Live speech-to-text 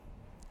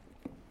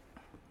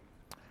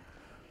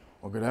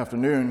Well, good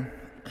afternoon.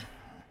 If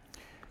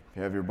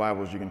you have your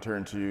Bibles, you can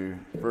turn to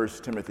 1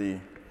 Timothy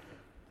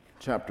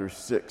chapter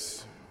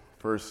 6.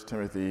 1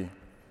 Timothy,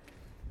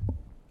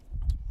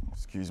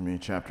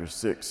 chapter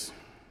 6.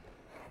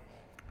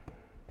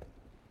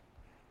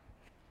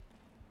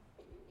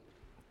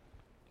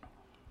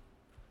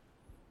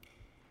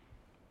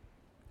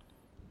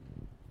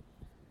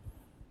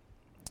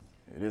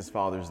 It is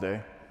Father's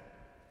Day.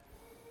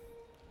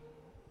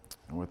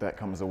 And with that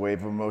comes a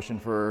wave of emotion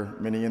for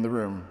many in the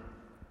room.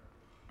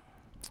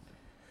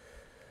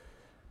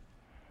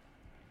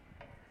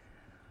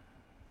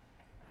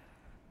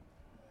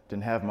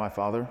 Didn't have my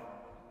father,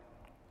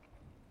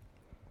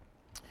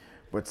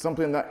 but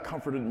something that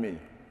comforted me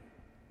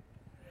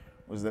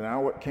was that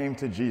now it came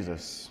to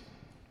Jesus.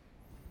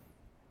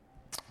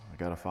 I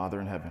got a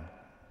Father in heaven.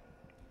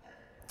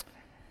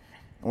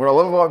 And what I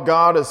love about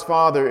God as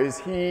Father is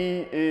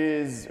He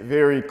is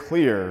very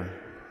clear.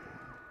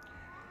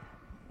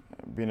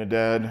 Being a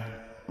dad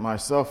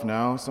myself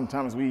now,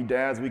 sometimes we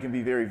dads, we can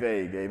be very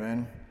vague,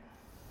 amen?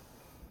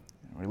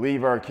 We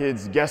leave our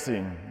kids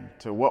guessing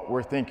to what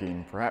we're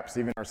thinking, perhaps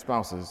even our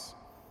spouses.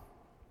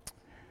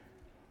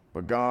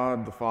 But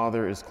God, the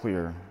Father, is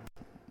clear.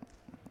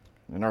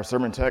 In our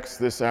sermon text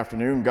this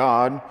afternoon,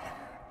 God,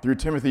 through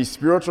Timothy's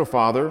spiritual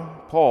father,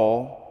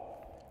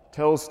 Paul,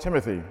 tells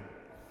Timothy,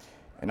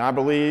 and I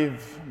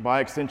believe by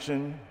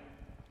extension,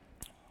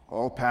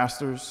 all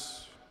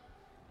pastors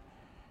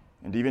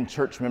and even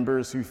church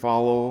members who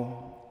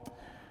follow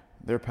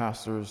their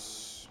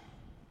pastors,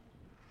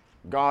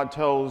 God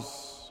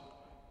tells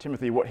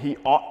Timothy what he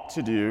ought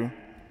to do,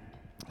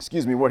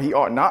 what he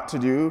ought not to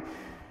do,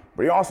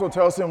 but he also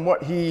tells him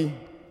what he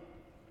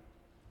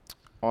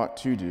ought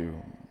to do.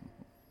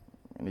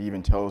 And he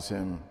even tells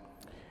him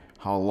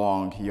how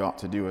long he ought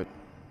to do it.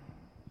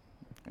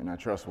 And I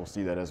trust we'll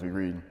see that as we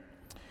read.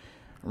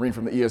 I'm reading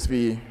from the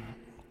ESV,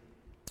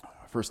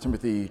 1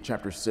 Timothy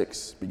chapter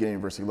 6, beginning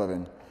in verse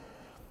 11.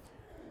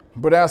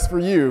 But as for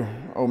you,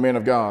 O man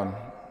of God,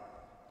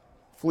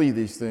 flee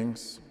these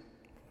things.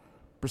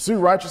 Pursue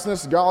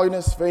righteousness,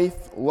 godliness,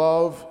 faith,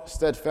 love,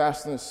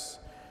 steadfastness,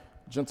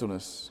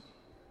 gentleness.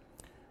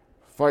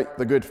 Fight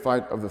the good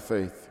fight of the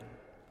faith.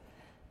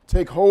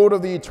 Take hold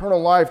of the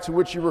eternal life to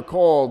which you were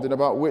called and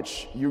about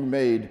which you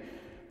made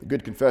the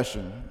good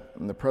confession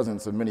in the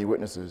presence of many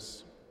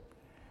witnesses.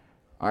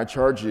 I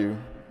charge you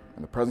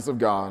in the presence of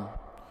God,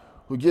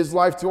 who gives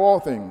life to all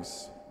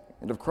things,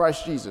 and of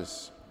Christ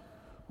Jesus,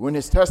 who in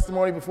his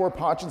testimony before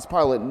Pontius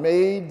Pilate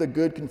made the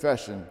good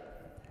confession,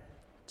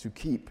 to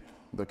keep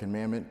the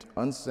commandment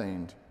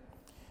unstained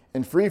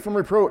and free from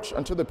reproach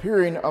until the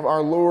appearing of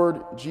our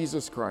Lord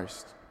Jesus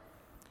Christ,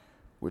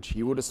 which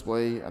he will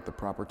display at the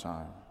proper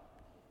time.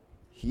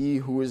 He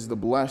who is the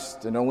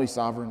blessed and only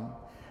sovereign,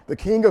 the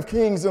King of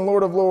kings and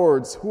Lord of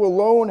lords, who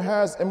alone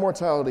has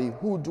immortality,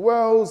 who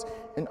dwells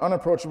in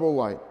unapproachable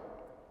light,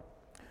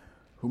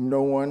 whom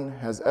no one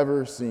has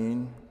ever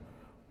seen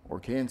or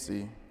can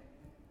see,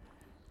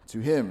 to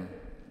him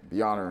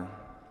be honor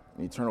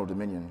and eternal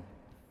dominion.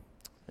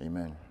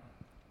 Amen.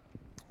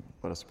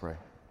 Let us pray.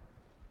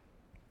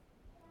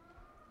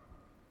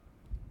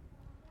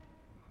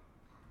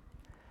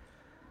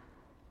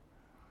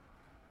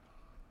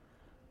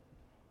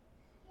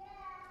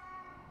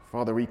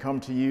 Father, we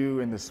come to you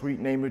in the sweet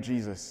name of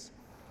Jesus,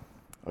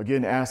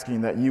 again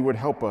asking that you would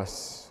help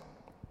us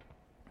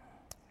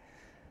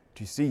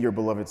to see your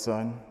beloved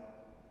Son.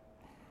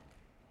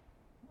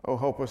 Oh,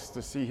 help us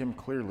to see him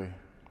clearly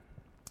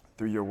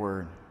through your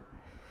word.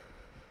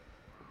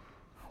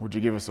 Would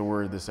you give us a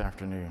word this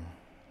afternoon?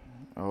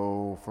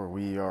 Oh, for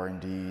we are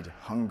indeed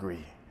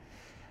hungry,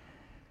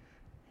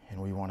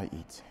 and we want to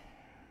eat.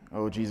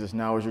 Oh, Jesus,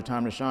 now is your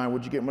time to shine.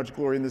 Would you get much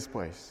glory in this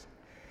place?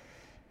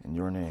 In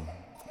your name,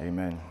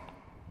 amen.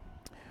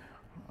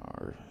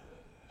 Our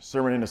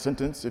sermon in a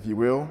sentence, if you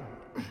will.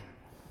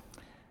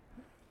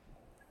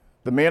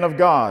 The man of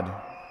God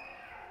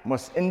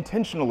must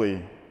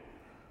intentionally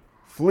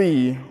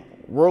flee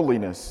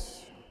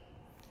worldliness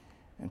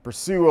and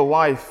pursue a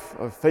life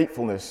of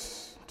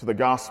faithfulness to the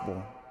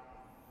gospel,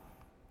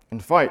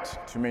 and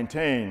fight to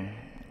maintain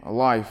a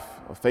life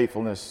of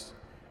faithfulness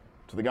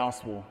to the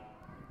gospel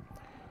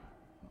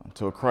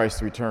until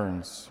Christ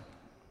returns.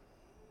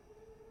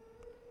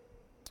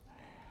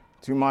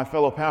 To my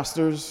fellow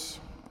pastors,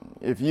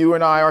 if you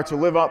and I are to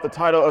live out the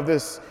title of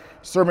this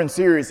sermon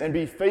series and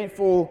be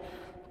faithful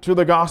to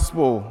the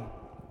gospel,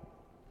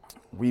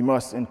 we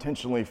must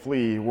intentionally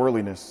flee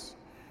worldliness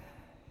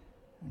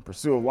and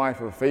pursue a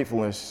life of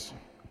faithfulness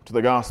to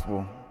the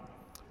gospel,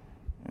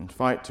 and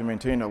fight to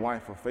maintain a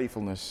life of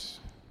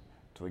faithfulness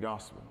to the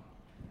gospel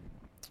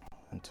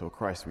until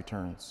Christ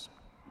returns.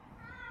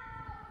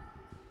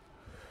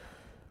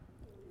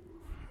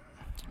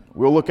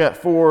 We'll look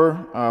at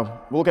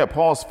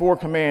Paul's four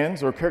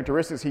commands or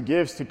characteristics he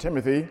gives to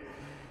Timothy,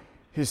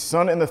 his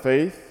son in the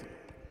faith,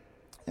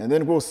 and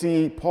then we'll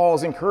see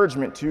Paul's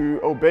encouragement to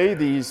obey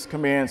these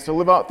commands, to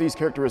live out these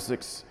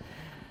characteristics,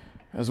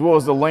 as well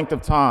as the length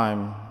of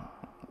time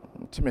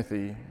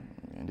Timothy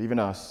and even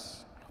us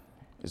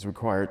is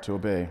required to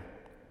obey.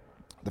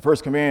 The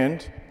first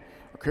command,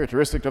 or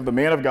characteristic of the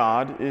man of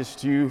God, is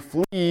to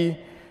flee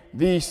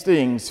these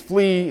things.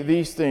 Flee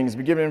these things.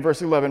 Beginning in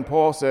verse 11,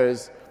 Paul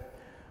says,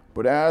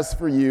 "But as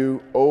for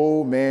you,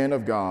 O man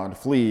of God,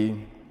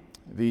 flee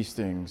these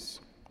things."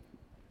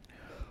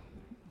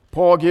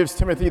 Paul gives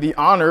Timothy the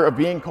honor of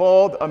being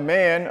called a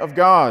man of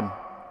God.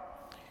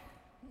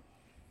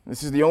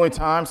 This is the only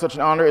time such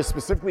an honor is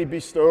specifically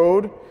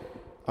bestowed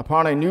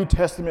upon a New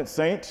Testament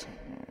saint,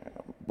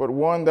 but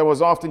one that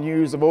was often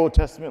used of Old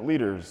Testament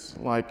leaders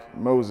like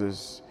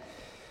Moses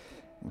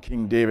and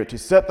King David to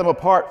set them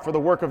apart for the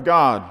work of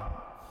God.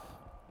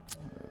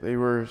 They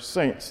were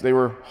saints, they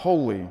were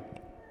holy.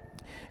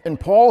 And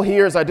Paul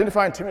here is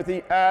identifying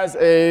Timothy as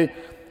a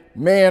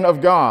man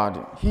of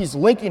God. He's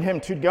linking him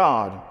to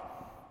God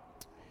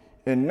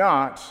and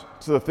not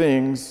to the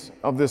things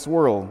of this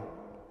world.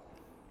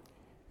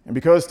 And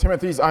because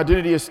Timothy's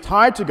identity is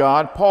tied to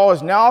God, Paul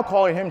is now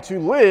calling him to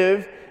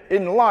live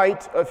in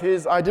light of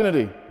his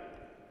identity.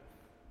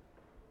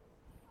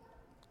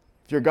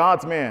 If you're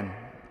God's man,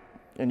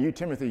 and you,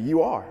 Timothy,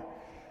 you are,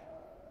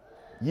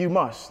 you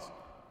must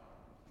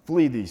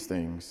flee these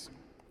things.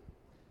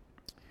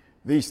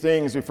 These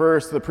things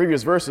refers to the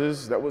previous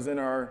verses that was in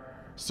our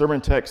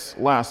sermon text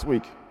last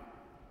week.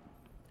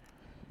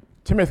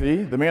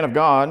 Timothy, the man of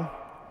God,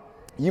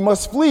 you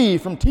must flee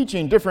from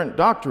teaching different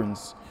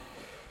doctrines.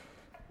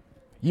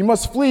 You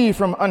must flee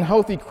from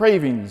unhealthy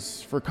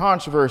cravings for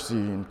controversy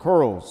and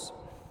quarrels.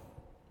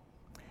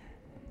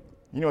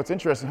 You know, it's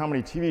interesting how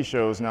many TV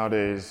shows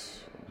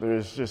nowadays,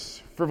 there's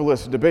just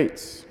frivolous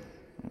debates.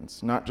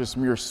 It's not just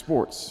mere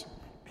sports.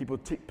 People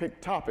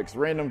pick topics,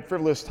 random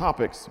frivolous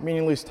topics,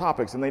 meaningless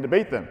topics, and they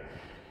debate them.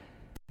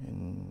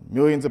 And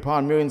millions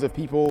upon millions of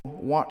people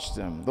watch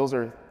them. Those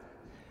are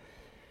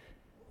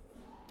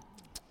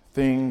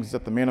things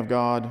that the man of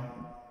God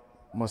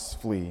must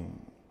flee.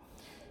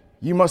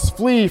 You must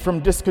flee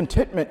from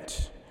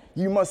discontentment.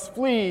 You must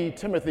flee,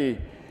 Timothy,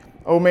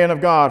 O man of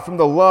God, from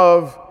the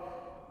love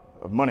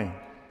of money.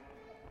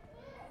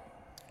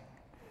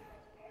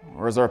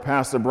 Or as our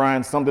pastor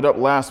Brian summed it up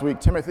last week,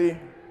 Timothy,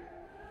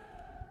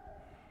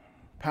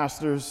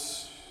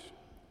 pastors,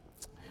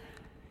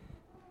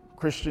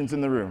 Christians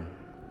in the room,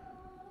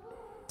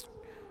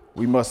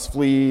 we must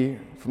flee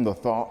from the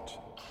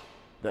thought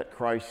that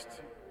Christ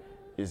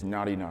is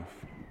not enough.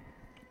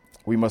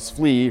 We must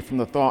flee from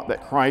the thought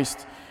that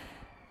Christ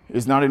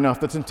is not enough.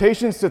 The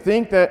temptation is to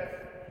think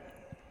that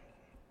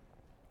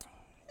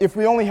if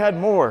we only had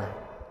more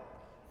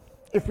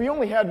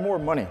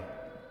money,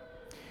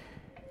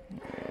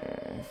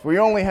 if we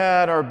only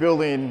had our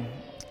building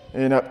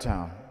in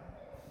Uptown,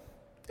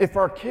 if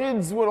our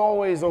kids would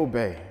always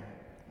obey,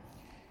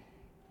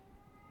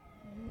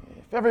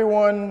 if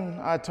everyone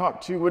I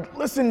talk to would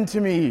listen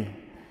to me,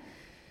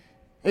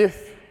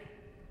 if,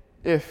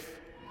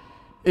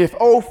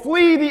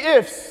 flee the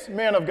ifs,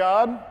 man of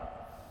God.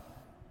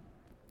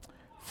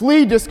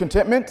 Flee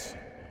discontentment.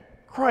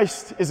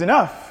 Christ is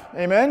enough.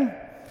 Amen.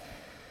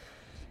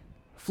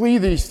 Flee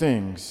these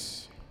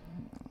things.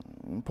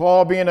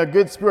 Paul, being a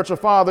good spiritual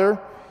father,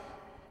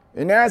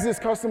 and as is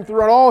custom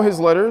throughout all his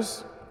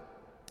letters,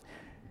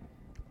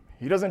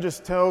 he doesn't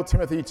just tell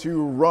Timothy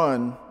to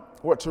run,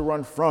 what to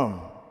run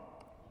from.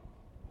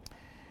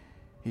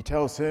 He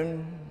tells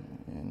him,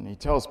 and he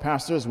tells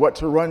pastors what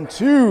to run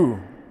to.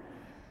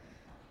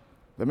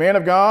 The man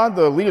of God,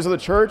 the leaders of the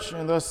church,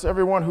 and thus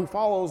everyone who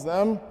follows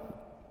them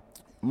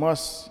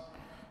must,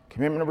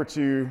 commandment number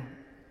 2,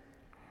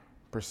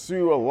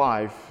 pursue a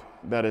life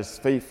that is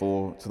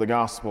faithful to the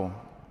gospel.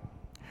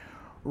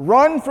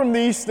 Run from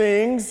these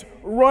things,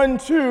 run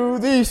to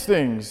these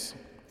things.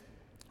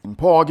 And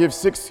Paul gives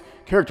 6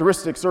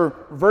 characteristics or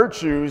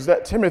virtues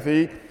that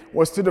Timothy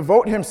was to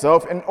devote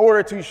himself in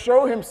order to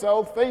show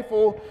himself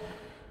faithful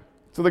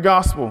to the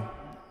gospel.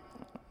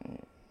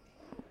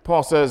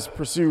 Paul says,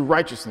 pursue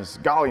righteousness,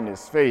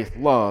 godliness, faith,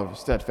 love,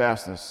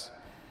 steadfastness,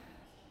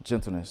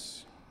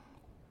 gentleness.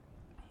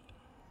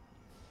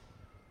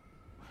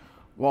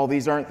 While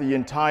these aren't the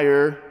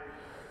entire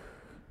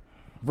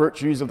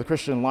virtues of the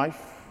Christian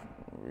life,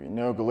 we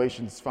know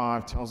Galatians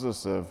 5 tells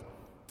us of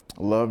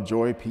love,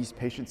 joy, peace,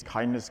 patience,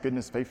 kindness,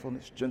 goodness,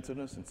 faithfulness,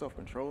 gentleness, and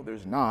self-control.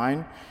 There's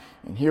 9,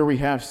 and here we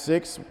have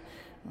 6.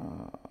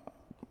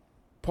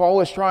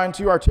 Paul is trying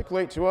to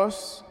articulate to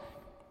us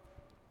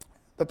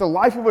that the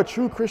life of a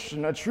true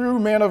Christian, a true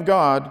man of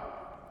God,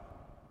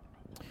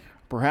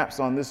 perhaps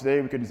on this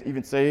day we could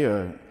even say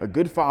a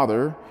good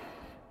father,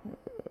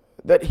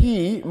 that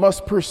he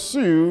must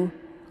pursue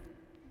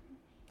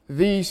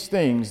these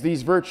things,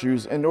 these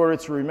virtues, in order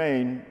to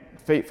remain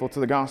faithful to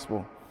the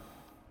gospel.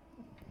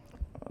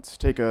 Let's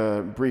take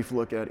a brief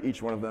look at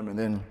each one of them and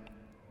then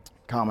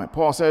comment.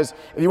 Paul says,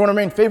 if you want to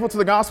remain faithful to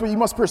the gospel, you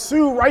must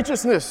pursue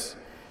righteousness.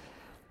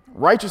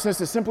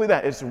 Righteousness is simply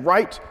that. It's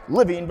right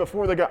living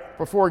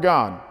before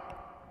God.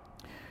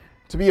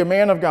 To be a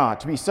man of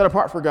God, to be set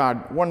apart for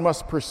God, one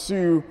must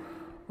pursue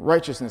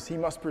righteousness. He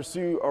must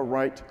pursue a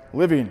right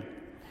living.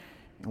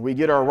 We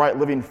get our right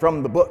living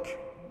from the book.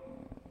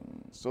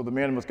 So the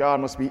man of God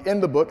must be in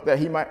the book that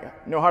he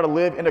might know how to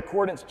live in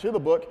accordance to the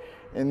book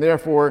and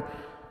therefore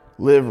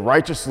live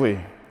righteously.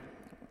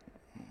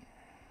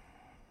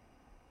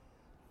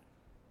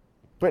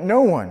 But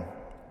no one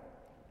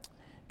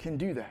can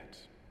do that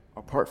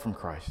apart from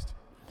Christ.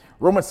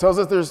 Romans tells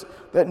us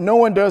that no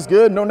one does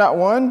good, no, not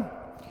one.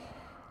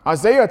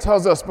 Isaiah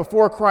tells us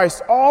before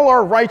Christ, all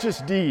our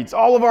righteous deeds,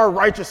 all of our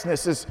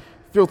righteousness is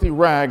filthy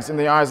rags in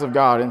the eyes of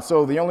God. And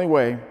so the only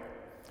way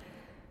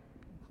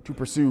to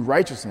pursue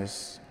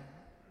righteousness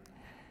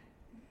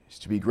is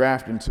to be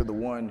grafted into the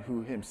one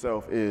who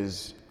himself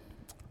is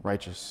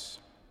righteous.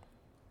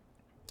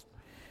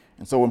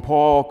 And so when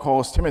Paul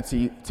calls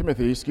Timothy,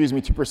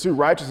 to pursue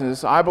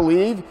righteousness, I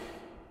believe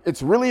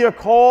it's really a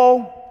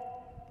call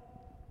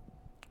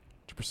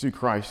to pursue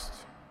Christ.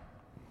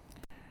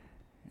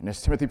 And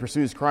as Timothy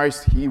pursues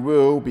Christ, he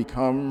will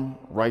become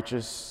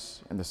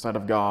righteous in the sight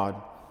of God,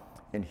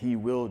 and he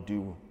will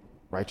do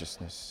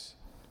righteousness.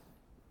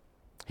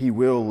 He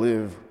will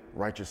live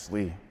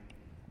righteously.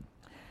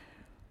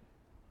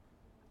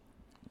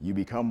 You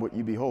become what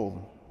you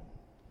behold.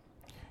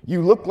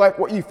 You look like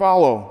what you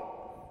follow.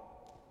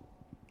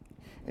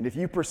 And if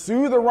you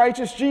pursue the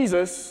righteous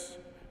Jesus,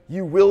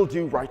 you will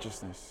do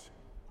righteousness.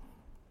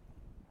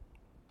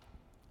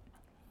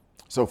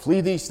 So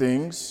flee these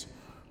things,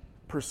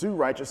 pursue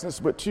righteousness,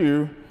 but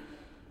two,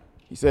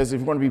 he says, if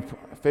you want to be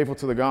faithful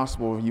to the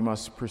gospel, you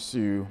must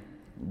pursue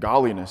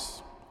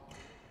godliness.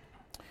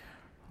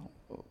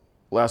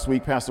 Last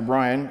week, Pastor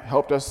Brian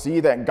helped us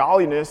see that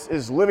godliness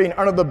is living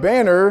under the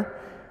banner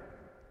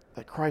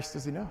that Christ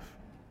is enough.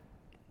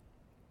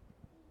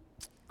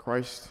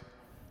 Christ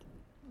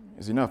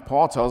is enough.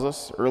 Paul tells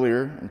us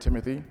earlier in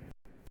Timothy,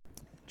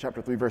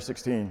 chapter 3, verse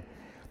 16,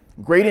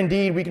 great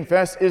indeed, we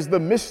confess, is the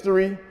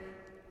mystery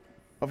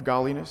of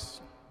godliness.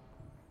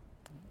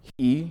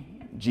 He,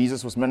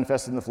 Jesus, was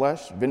manifested in the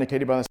flesh,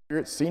 vindicated by the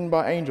Spirit, seen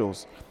by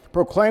angels,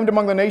 proclaimed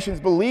among the nations,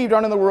 believed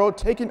on in the world,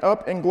 taken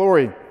up in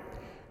glory.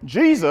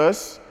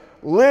 Jesus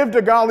lived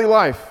a godly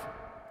life.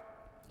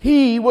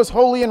 He was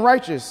holy and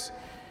righteous,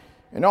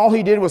 and all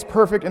he did was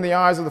perfect in the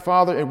eyes of the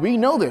Father. And we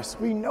know this.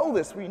 We know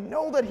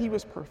that he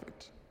was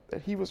perfect,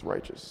 that he was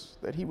righteous,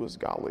 that he was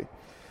godly,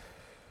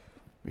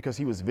 because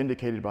he was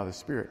vindicated by the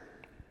Spirit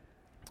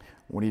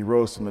when he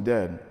rose from the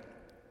dead.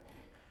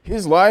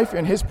 His life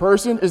and his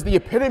person is the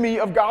epitome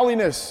of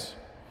godliness.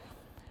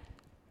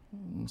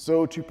 And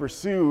so to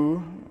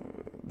pursue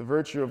the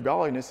virtue of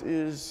godliness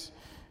is,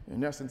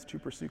 in essence, to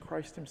pursue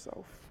Christ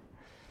himself.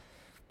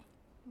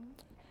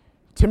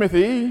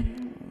 Timothy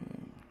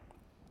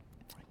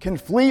can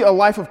flee a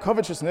life of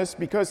covetousness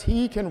because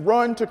he can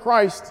run to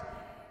Christ,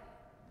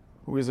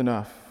 who is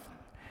enough.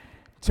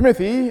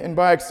 Timothy, and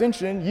by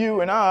extension,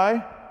 you and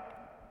I,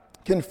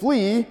 can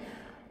flee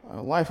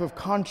a life of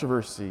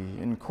controversy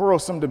and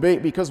quarrelsome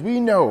debate because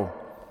we know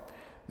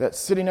that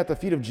sitting at the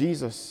feet of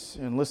Jesus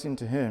and listening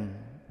to him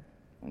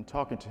and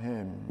talking to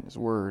him, his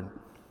word,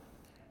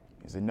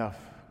 is enough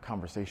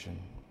conversation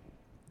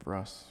for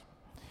us.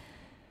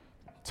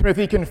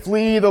 Timothy can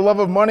flee the love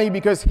of money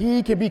because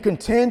he can be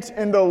content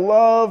in the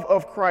love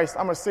of Christ.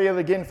 I'm going to say it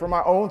again for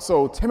my own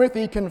soul.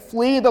 Timothy can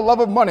flee the love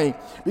of money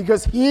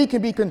because he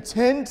can be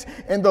content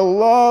in the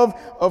love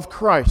of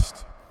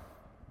Christ.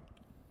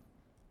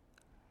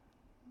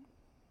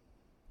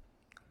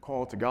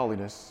 Call to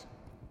godliness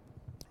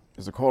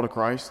is a call to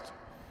Christ.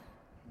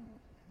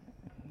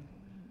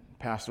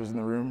 Pastors in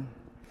the room,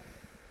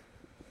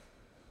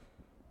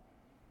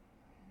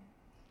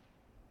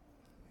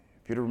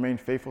 if you're to remain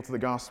faithful to the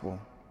gospel,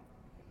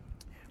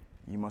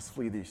 you must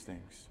flee these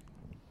things.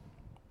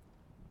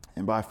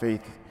 And by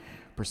faith,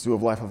 pursue a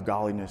life of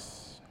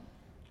godliness.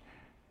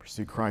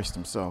 Pursue Christ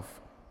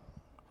himself.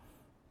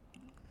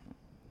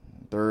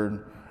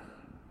 Third,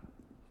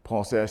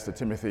 Paul says to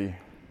Timothy,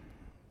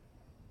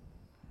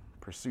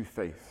 pursue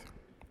faith.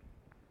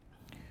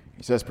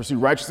 He says, pursue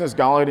righteousness,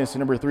 godliness, and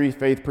number 3,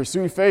 faith.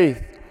 Pursue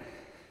faith.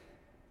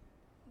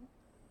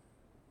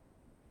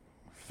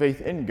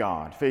 Faith in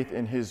God, faith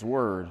in his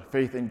word,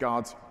 faith in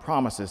God's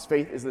promises.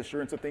 Faith is the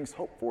assurance of things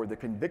hoped for, the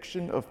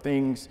conviction of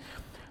things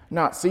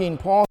not seen.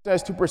 Paul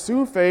says to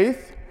pursue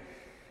faith,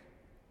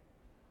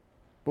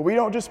 but we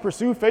don't just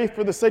pursue faith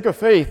for the sake of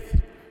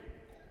faith,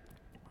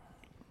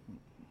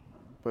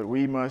 but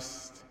we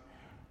must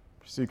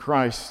pursue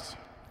Christ,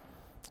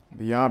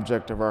 the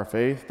object of our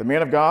faith, the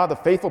man of God, the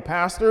faithful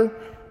pastor,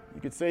 you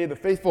could say the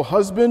faithful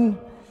husband,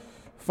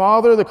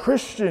 father, the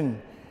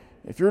Christian.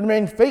 If you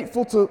remain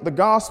faithful to the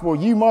gospel,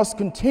 you must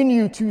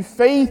continue to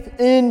faith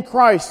in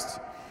Christ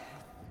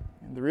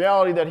and the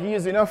reality that he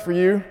is enough for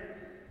you.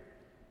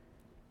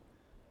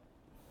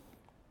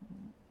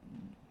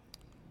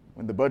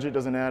 When the budget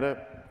doesn't add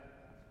up,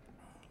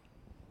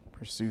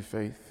 pursue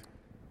faith.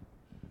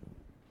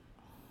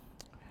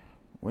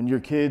 When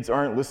your kids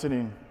aren't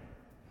listening,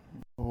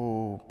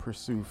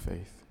 pursue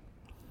faith.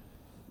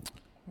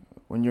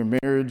 When your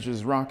marriage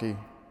is rocky,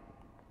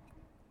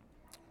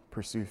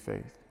 pursue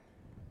faith.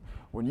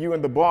 When you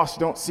and the boss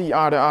don't see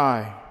eye to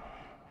eye,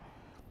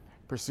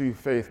 Pursue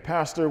faith.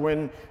 Pastor,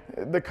 when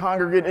the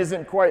congregant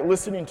isn't quite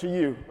listening to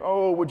you,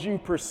 oh, would you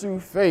pursue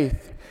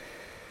faith?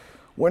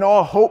 When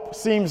all hope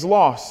seems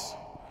lost,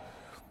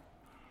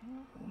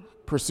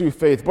 pursue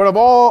faith. But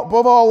above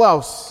all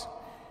else,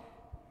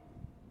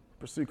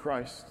 pursue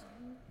Christ,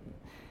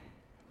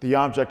 the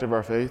object of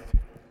our faith.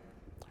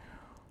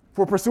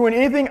 For pursuing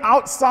anything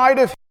outside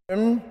of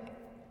Him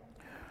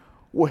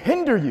will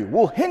hinder you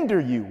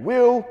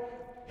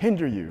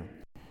in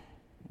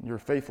your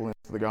faithfulness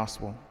to the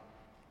gospel,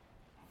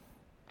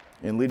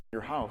 in leading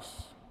your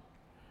house,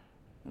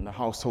 in the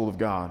household of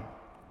God.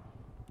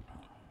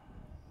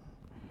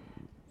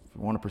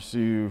 If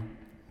you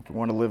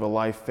want to live a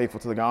life faithful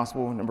to the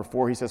gospel, number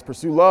 4, he says,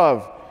 pursue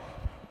love.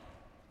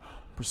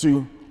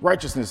 Pursue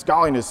righteousness,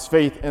 godliness,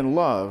 faith, and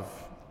love.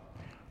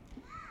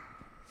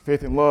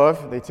 Faith and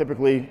love, they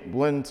typically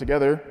blend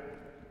together.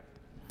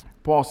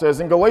 Paul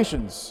says in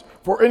Galatians,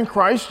 for in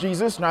Christ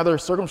Jesus, neither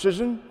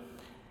circumcision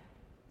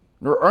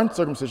nor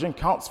uncircumcision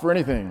counts for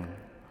anything,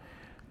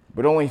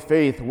 but only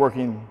faith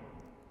working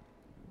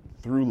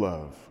through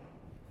love.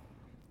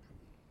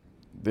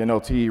 The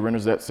NLT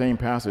renders that same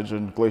passage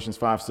in Galatians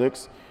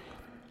 5:6.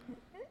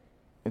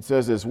 It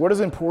says this, what is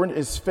important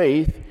is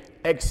faith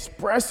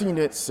expressing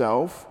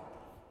itself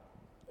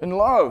in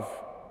love.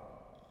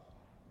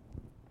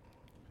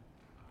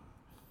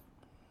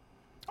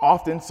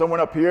 Often someone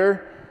up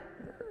here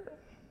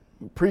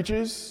who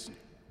preaches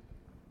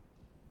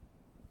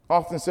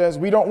often says,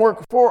 we don't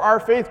work for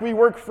our faith, we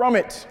work from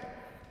it.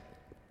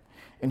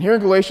 And here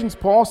in Galatians,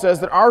 Paul says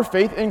that our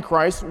faith in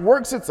Christ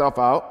works itself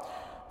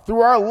out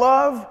through our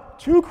love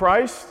to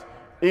Christ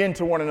and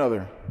to one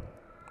another.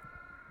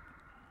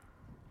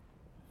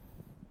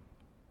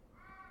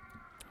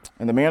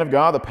 And the man of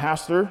God, the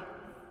pastor,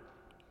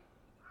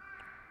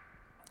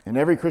 and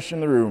every Christian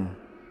in the room,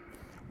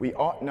 we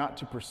ought not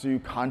to pursue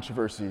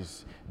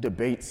controversies,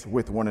 debates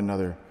with one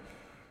another.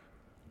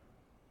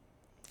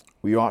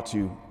 We ought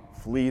to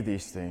flee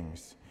these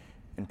things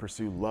and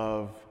pursue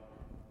love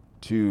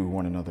to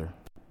one another.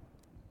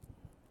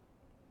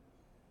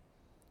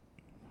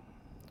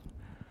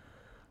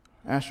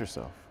 Ask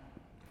yourself,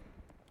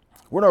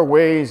 what are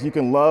ways you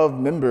can love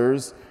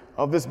members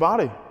of this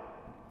body?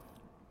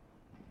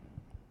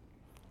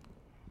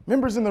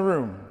 Members in the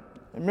room,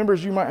 and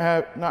members you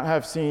might not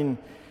have seen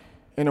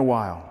in a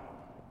while.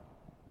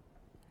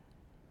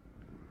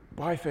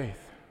 By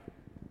faith.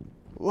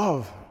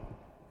 Love.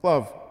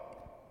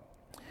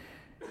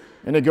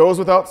 And it goes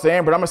without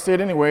saying, but I'm going to say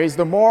it anyways.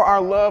 The more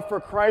our love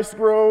for Christ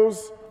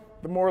grows,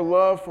 the more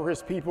love for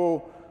His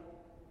people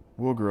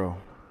will grow.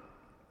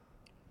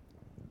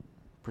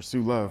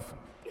 Pursue love.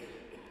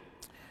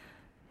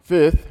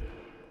 Fifth,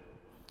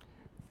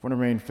 want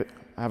to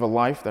have a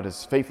life that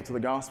is faithful to the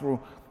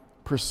gospel.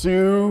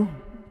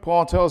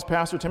 Paul tells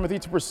Pastor Timothy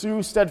to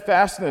pursue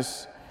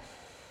steadfastness.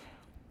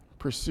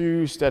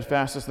 Pursue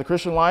steadfastness. The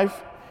Christian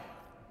life,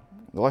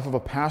 the life of a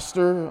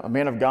pastor, a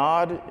man of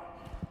God,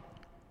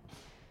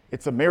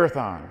 it's a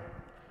marathon,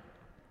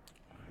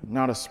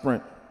 not a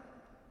sprint.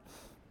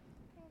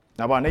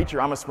 Now, by nature,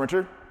 I'm a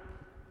sprinter.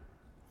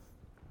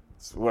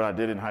 It's what I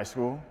did in high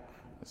school.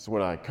 It's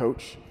what I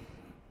coach.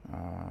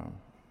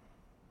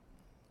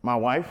 My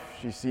wife,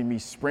 she's seen me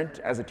sprint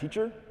as a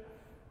teacher.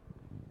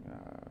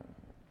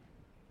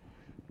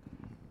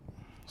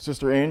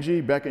 Sister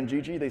Angie, Beck, and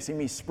Gigi, they see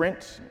me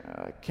sprint.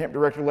 Camp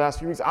director the last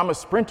few weeks. I'm a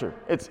sprinter.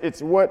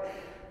 It's what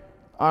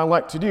I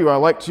like to do. I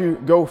like to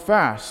go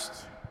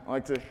fast. I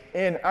like to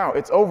in, out.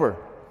 It's over.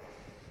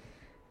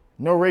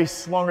 No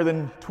race longer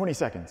than 20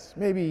 seconds,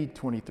 maybe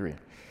 23.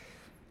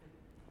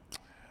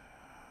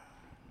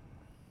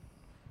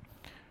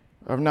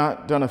 I've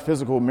not done a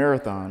physical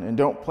marathon and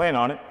don't plan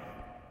on it.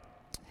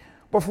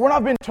 But from what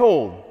I've been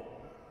told,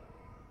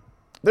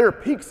 there are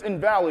peaks and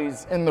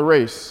valleys in the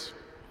race.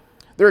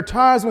 There are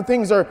times when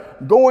things are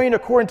going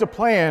according to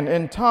plan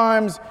and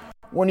times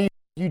when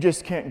you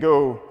just can't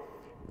go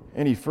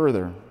any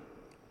further.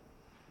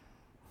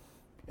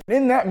 And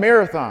in that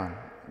marathon,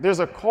 there's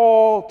a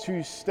call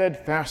to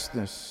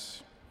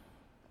steadfastness,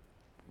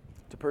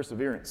 to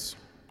perseverance.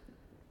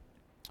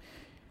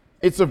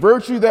 It's a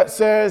virtue that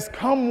says,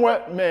 come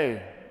what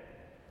may,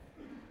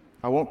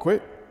 I won't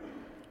quit.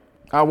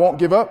 I won't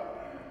give up.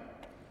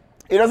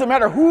 It doesn't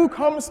matter who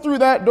comes through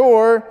that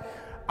door,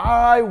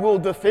 I will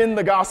defend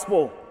the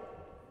gospel.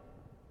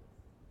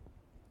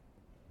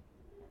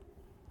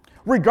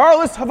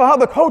 Regardless of how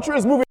the culture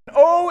is moving,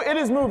 it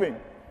is moving.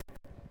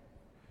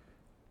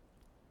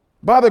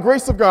 By the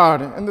grace of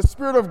God and the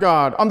Spirit of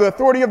God, on the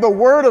authority of the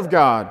Word of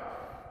God,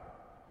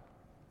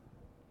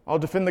 I'll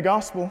defend the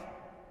gospel.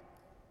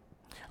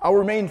 I'll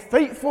remain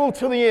faithful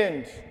to the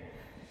end.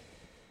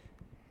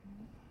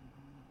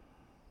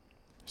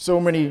 So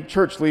many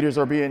church leaders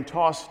are being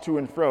tossed to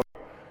and fro,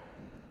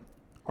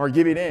 are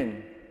giving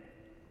in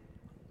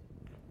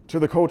to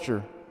the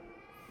culture,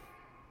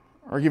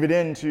 are giving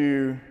in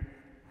to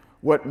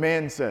what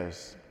man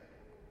says.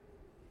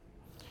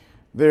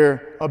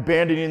 They're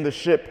abandoning the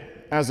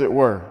ship, as it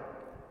were.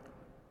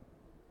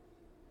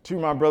 To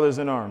my brothers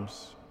in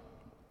arms,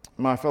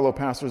 my fellow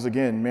pastors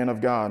again, man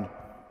of God,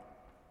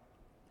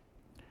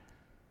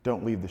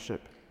 don't leave the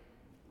ship.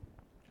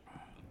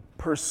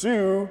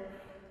 Pursue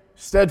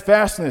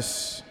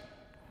steadfastness.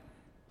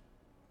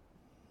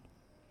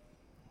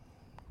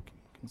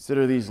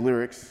 Consider these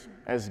lyrics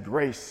as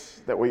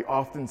grace that we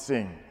often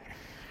sing.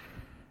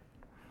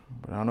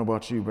 But I don't know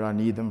about you, but I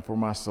need them for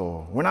my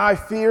soul. When I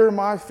fear,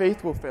 my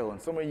faith will fail.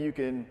 And some of you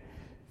can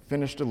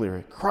finish the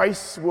lyric.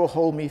 Christ will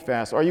hold me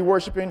fast. Are you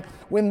worshiping?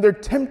 When their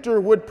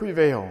tempter would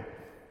prevail,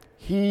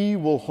 he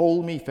will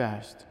hold me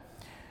fast.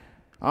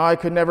 I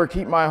could never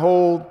keep my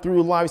hold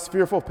through life's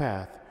fearful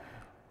path,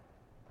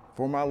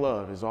 for my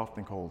love is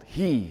often cold.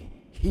 He,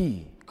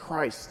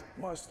 Christ,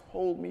 must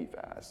hold me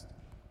fast.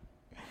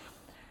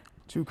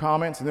 2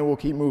 comments, and then we'll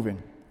keep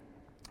moving.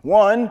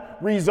 1,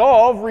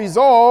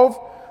 resolve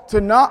to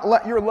not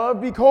let your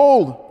love be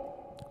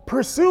cold.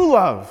 Pursue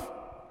love.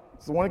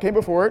 It's the one that came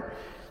before it.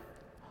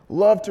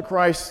 Love to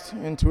Christ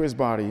and to his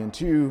body. And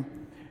 2,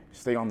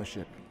 stay on the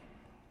ship.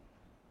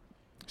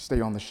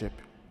 Stay on the ship.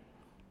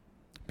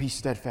 Be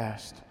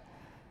steadfast.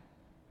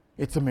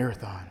 It's a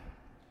marathon.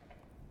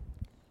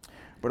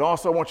 But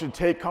also I want you to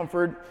take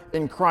comfort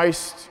in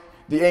Christ,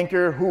 the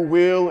anchor who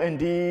will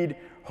indeed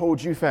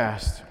hold you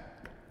fast.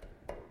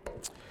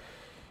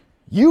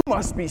 You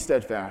must be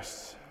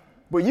steadfast,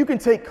 but you can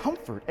take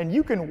comfort and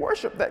you can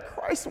worship that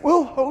Christ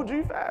will hold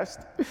you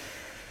fast.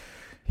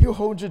 He'll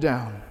hold you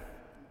down.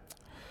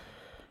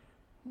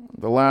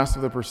 The last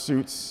of the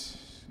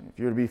pursuits, if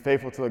you're to be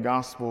faithful to the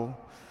gospel,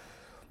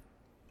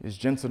 is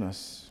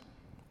gentleness.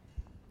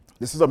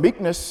 This is a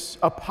meekness,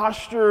 a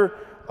posture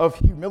of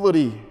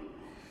humility.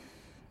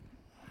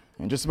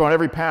 In just about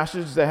every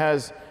passage that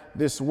has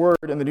this word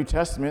in the New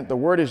Testament, the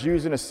word is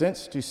used in a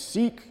sense to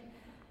seek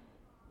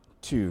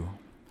to,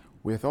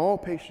 with all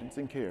patience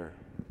and care,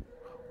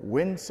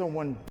 win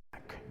someone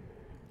back.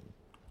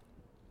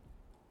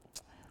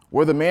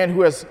 Or the man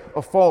who has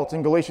a fault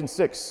in Galatians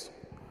 6,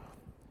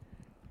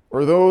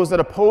 or those that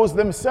oppose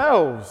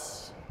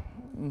themselves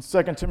in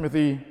 2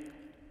 Timothy.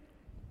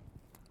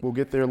 We'll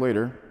get there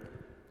later.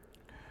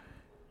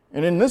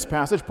 And in this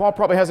passage, Paul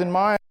probably has in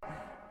mind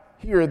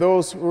here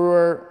those who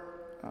are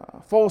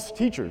false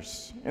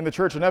teachers in the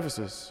church in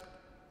Ephesus.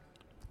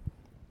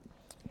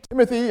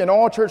 Timothy and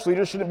all church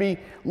leaders shouldn't be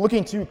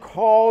looking to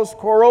cause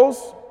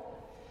quarrels,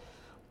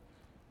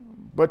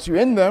 but to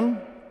end them.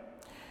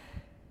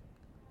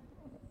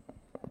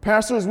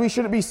 Pastors, we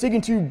shouldn't be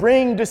seeking to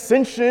bring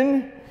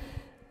dissension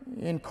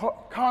and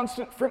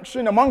constant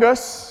friction among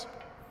us,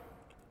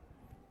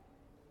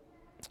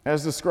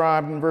 as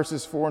described in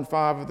verses 4 and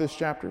 5 of this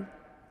chapter.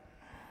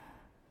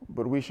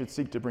 But we should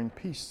seek to bring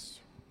peace.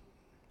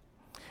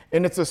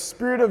 And it's a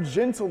spirit of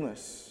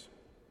gentleness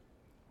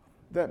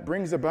that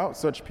brings about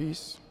such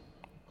peace.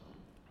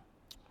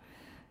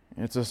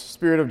 And it's a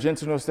spirit of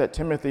gentleness that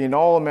Timothy and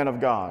all men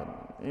of God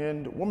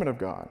and women of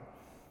God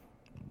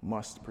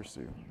must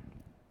pursue.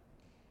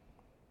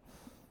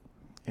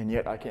 And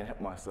yet I can't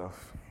help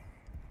myself.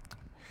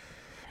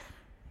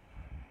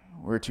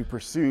 We're to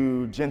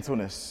pursue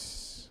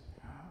gentleness.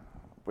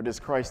 But is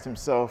Christ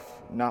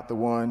himself not the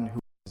one who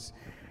is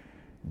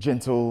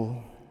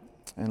gentle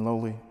and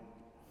lowly?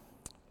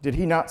 Did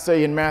he not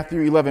say in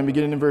Matthew 11,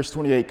 beginning in verse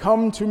 28,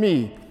 "Come to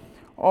me,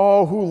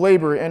 all who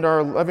labor and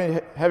are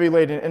heavy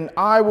laden, and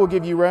I will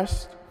give you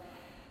rest.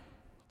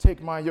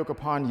 Take my yoke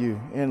upon you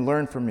and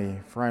learn from me,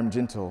 for I am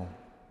gentle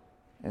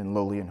and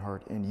lowly in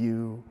heart, and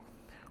you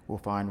will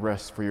find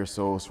rest for your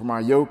souls. For my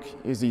yoke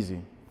is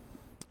easy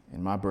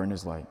and my burden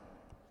is light."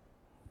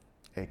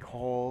 A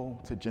call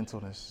to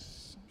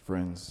gentleness,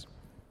 friends.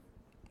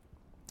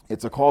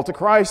 It's a call to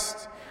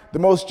Christ, the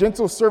most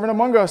gentle servant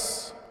among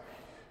us.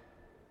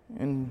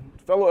 And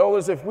fellow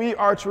elders, if we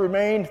are to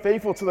remain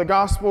faithful to the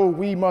gospel,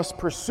 we must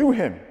pursue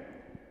him.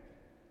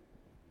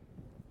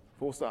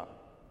 Full stop.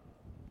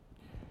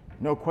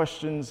 No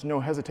questions, no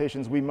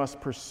hesitations. We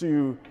must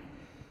pursue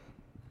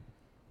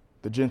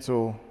the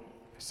gentle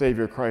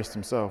Savior, Christ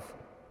himself.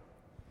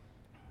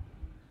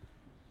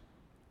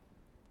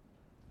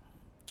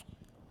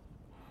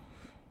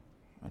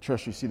 I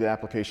trust you see the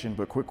application,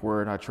 but quick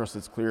word, I trust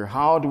it's clear.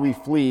 How do we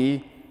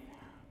flee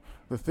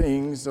the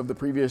things of the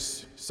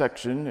previous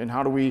section, and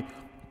how do we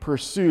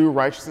pursue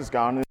righteousness,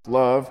 godliness,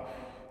 love,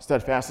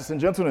 steadfastness,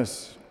 and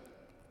gentleness?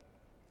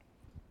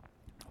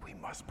 We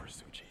must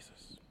pursue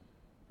Jesus.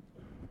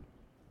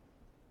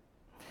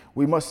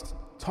 We must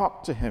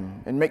talk to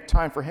him and make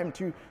time for him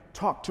to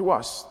talk to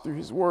us through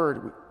his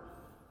word.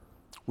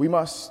 We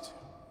must,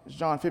 as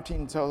John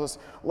 15 tells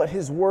us, let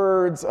his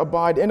words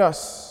abide in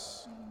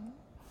us.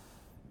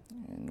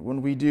 And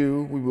when we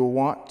do, we will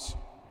want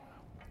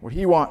what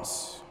he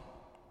wants.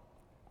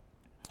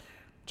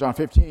 John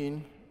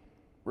 15,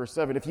 verse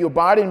 7, "If you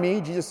abide in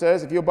me," Jesus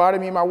says, "if you abide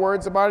in me, my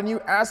words abide in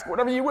you, ask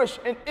whatever you wish,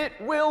 and it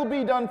will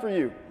be done for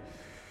you."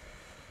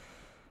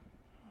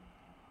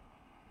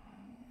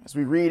 As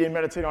we read and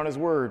meditate on his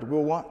word,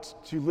 we'll want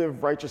to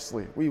live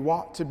righteously. We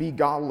want to be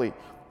godly.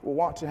 We'll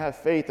want to have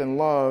faith and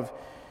love,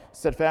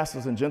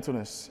 steadfastness and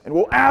gentleness. And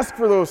we'll ask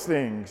for those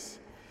things.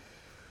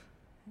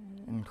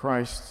 And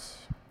Christ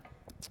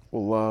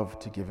will love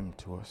to give them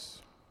to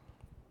us.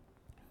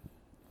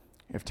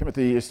 If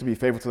Timothy is to be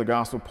faithful to the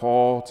gospel,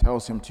 Paul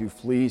tells him to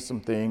flee some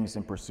things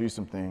and pursue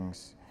some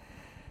things,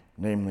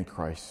 namely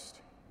Christ.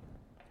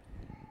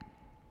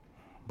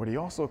 But he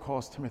also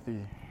calls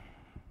Timothy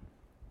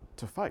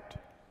to fight.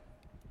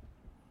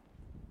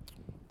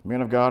 The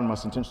man of God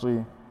must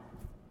intentionally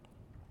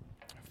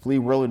flee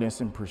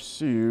worldliness and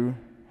pursue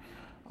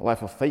a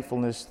life of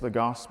faithfulness to the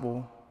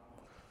gospel,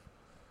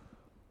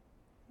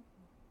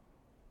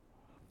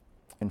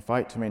 and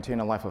fight to maintain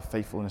a life of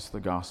faithfulness to the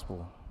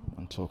gospel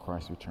until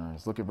Christ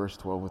returns. Look at verse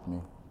 12 with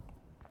me.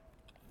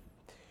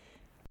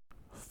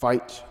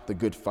 Fight the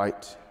good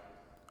fight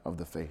of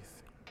the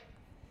faith.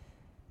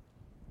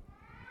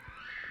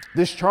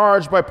 This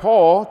charge by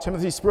Paul,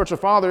 Timothy's spiritual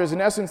father, is in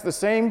essence the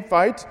same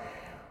fight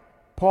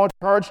Paul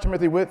charged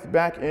Timothy with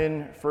back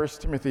in 1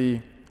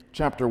 Timothy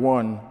chapter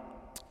 1,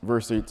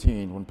 verse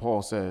 18, when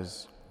Paul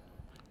says,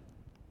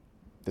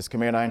 "This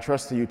command I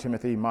entrust to you,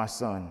 Timothy, my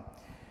son,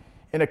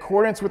 in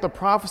accordance with the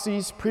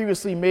prophecies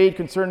previously made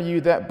concerning you,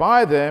 that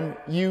by them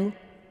you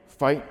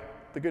fight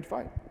the good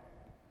fight."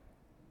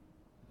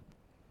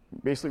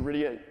 Basically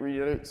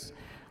reiterates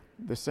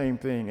the same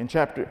thing.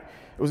 It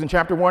was in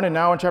chapter 1 and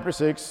now in chapter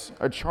 6,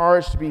 a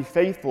charge to be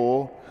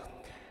faithful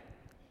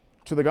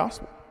to the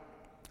gospel.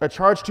 A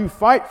charge to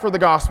fight for the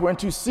gospel and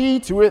to see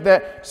to it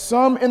that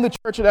some in the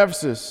church at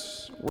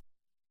Ephesus,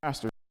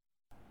 pastors,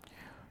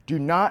 do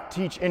not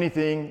teach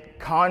anything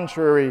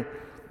contrary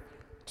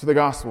to the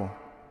gospel.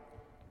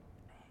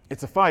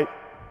 It's a fight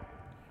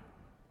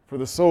for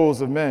the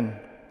souls of men.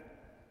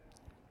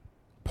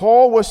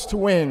 Paul was to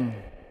win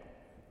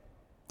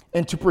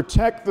and to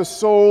protect the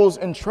souls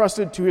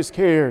entrusted to his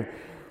care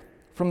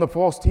from the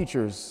false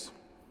teachers,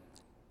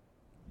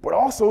 but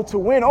also to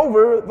win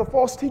over the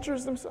false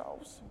teachers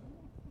themselves.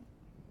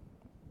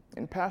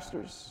 And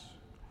pastors,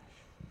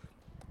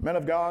 men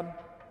of God,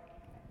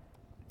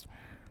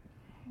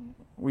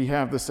 we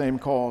have the same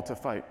call to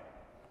fight.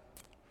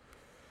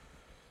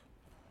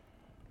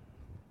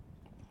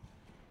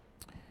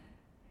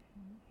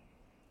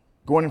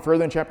 Going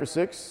further in chapter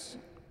 6,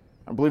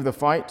 I believe the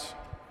fight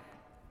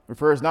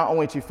refers not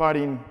only to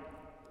fighting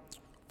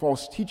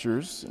false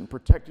teachers and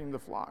protecting the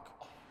flock,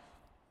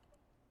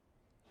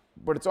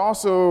 but it's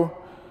also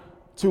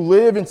to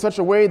live in such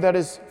a way that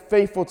is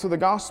faithful to the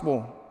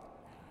gospel.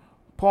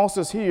 Paul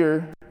says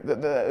here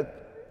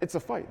that it's a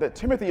fight, that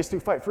Timothy is to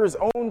fight for his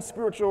own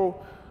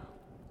spiritual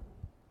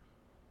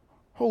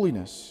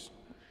holiness.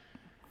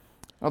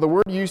 Now, the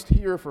word used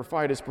here for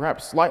fight is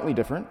perhaps slightly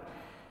different.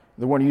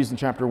 The one used in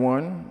chapter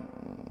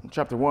 1. In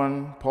chapter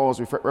 1, Paul is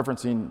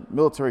referencing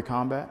military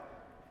combat,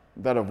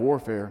 that of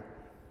warfare.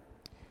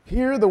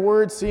 Here, the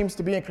word seems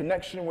to be in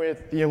connection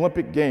with the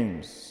Olympic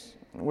Games,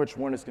 in which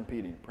one is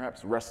competing,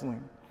 perhaps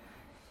wrestling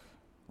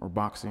or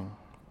boxing.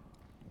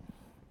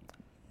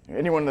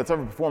 Anyone that's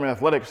ever performed in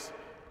athletics,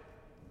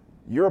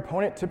 your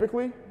opponent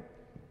typically,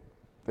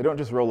 they don't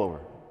just roll over.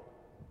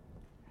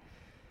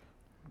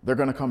 They're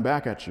going to come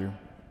back at you.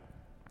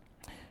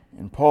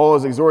 And Paul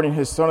is exhorting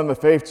his son in the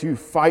faith to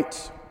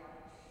fight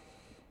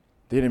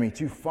the enemy,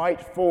 to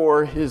fight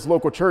for his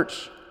local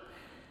church.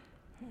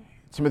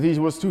 Timothy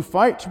was to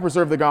fight to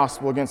preserve the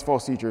gospel against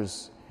false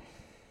teachers.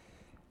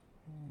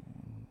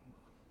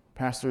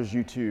 Pastors,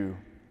 you too,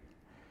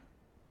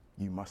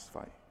 you must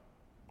fight.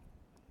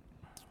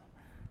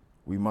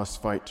 We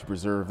must fight to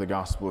preserve the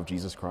gospel of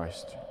Jesus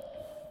Christ.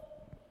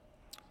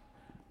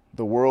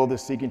 The world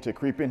is seeking to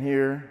creep in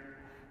here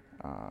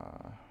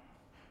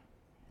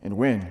and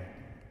win.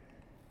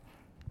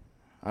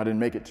 I didn't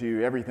make it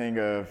to everything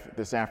of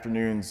this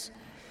afternoon's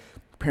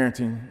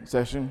parenting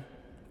session,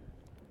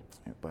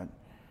 but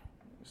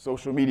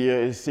social media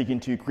is seeking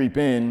to creep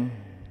in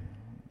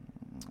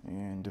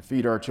and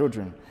defeat our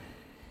children.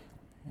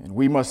 And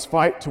we must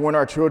fight to win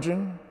our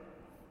children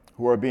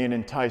who are being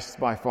enticed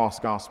by false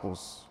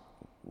gospels.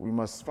 We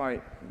must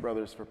fight,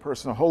 brothers, for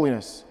personal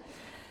holiness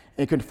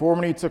and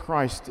conformity to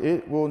Christ.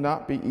 It will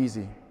not be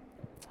easy,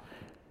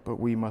 but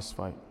we must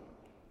fight.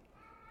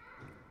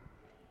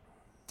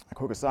 A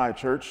quick aside,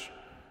 church,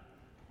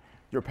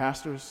 your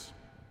pastors,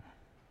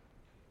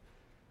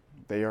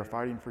 they are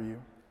fighting for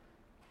you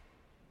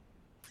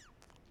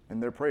in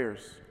their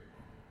prayers.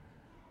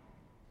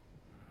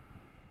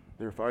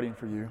 They're fighting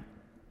for you.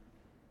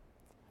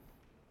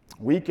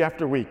 Week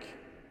after week,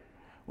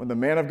 when the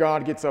man of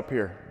God gets up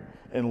here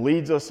and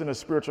leads us in a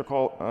spiritual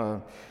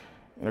call,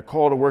 in a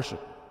call to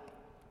worship,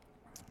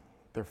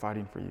 they're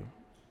fighting for you.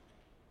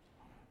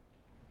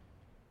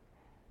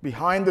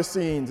 Behind the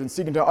scenes and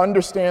seeking to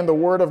understand the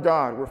Word of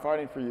God, we're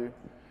fighting for you.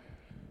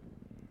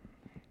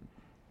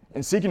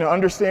 And seeking to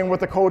understand what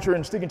the culture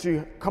and seeking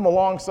to come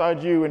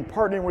alongside you and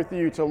partnering with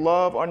you to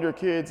love on your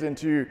kids and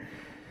to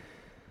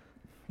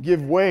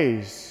give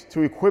ways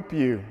to equip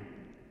you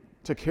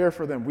to care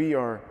for them. We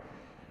are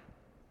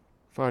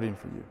fighting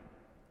for you.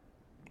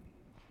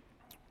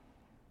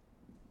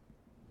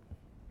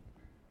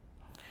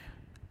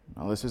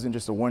 Now, this isn't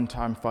just a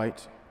one-time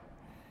fight.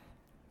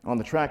 On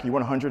the track, you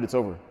win 100, it's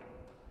over.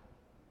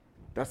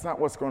 That's not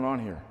what's going on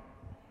here.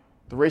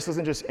 The race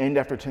doesn't just end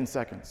after 10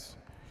 seconds.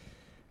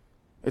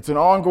 It's an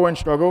ongoing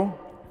struggle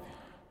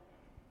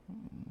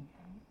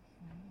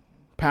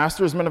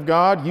Pastors, men of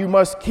God, you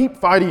must keep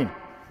fighting.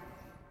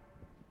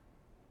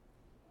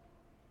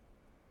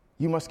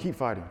 You must keep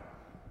fighting.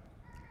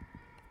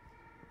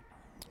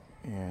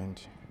 And,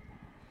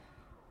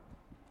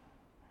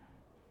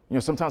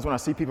 sometimes when I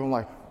see people, I'm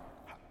like,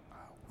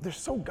 they're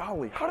so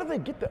godly. How did they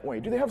get that way?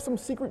 Do they have some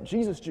secret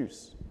Jesus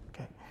juice?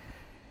 Okay.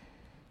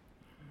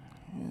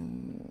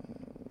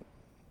 And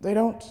they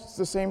don't. It's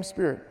the same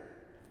spirit.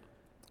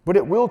 But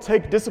it will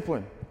take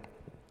discipline.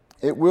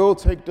 It will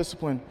take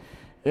discipline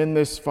in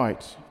this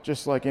fight,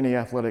 just like any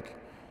athletic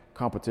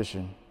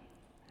competition.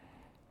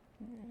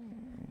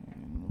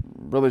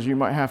 Brothers, you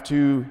might have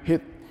to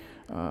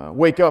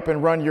wake up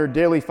and run your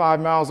daily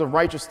 5 miles of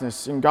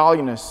righteousness and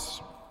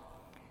godliness.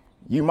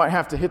 You might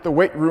have to hit the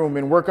weight room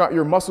and work out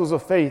your muscles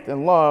of faith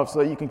and love so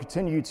that you can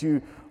continue to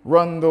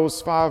run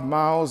those 5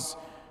 miles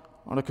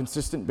on a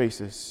consistent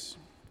basis.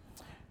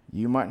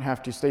 You might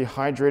have to stay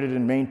hydrated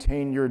and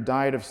maintain your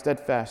diet of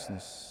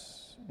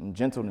steadfastness and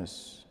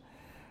gentleness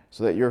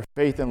so that your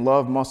faith and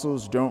love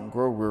muscles don't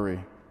grow weary.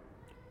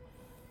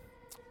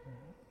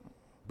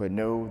 But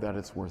know that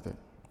it's worth it.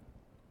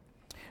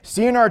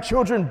 Seeing our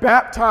children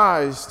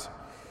baptized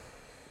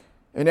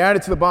and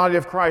added to the body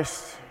of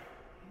Christ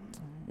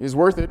is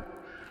worth it.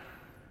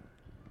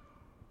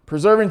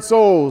 Preserving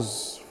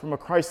souls from a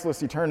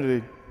Christless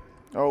eternity,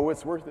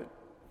 it's worth it.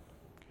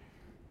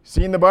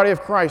 Seeing the body of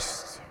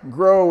Christ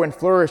grow and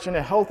flourish in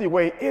a healthy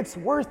way, it's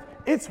worth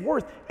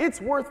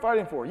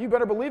fighting for. You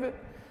better believe it.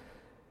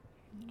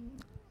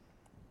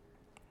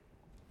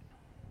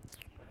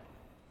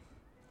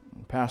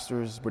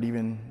 Pastors, but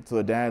even to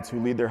the dads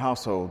who lead their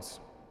households,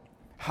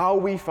 how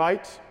we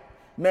fight,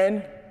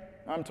 men,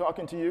 I'm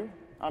talking to you,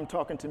 I'm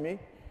talking to me.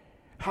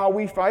 How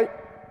we fight,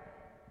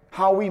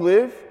 how we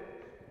live,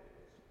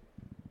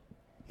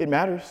 it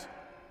matters.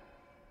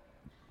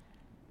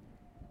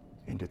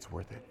 And it's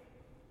worth it.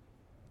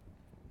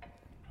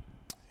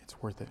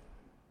 It's worth it.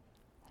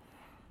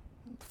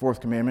 The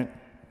fourth commandment,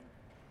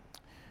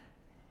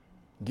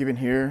 given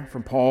here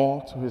from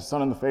Paul to his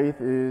son in the faith,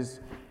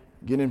 is,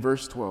 again in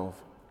verse 12,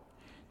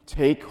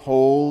 take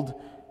hold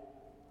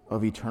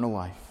of eternal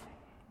life.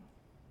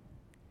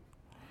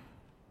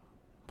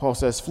 Paul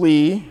says,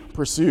 flee,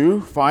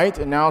 pursue, fight,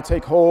 and now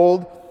take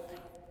hold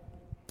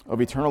of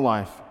eternal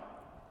life.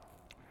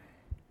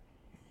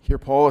 Here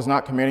Paul is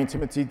not commanding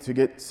Timothy to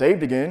get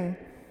saved again,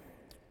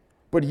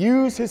 but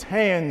use his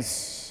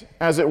hands,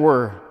 as it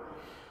were,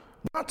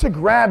 not to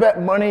grab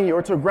at money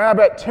or to grab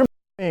at temporary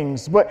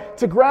things, but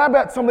to grab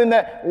at something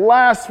that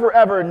lasts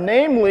forever,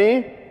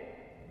 namely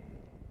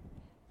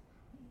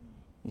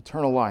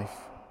eternal life.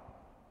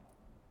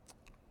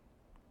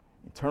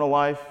 Eternal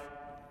life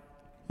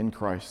in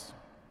Christ.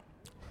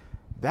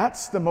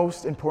 That's the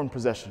most important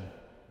possession.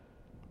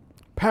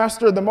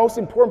 Pastor, the most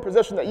important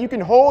possession that you can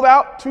hold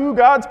out to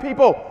God's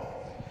people.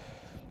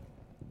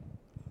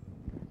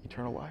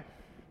 Eternal life.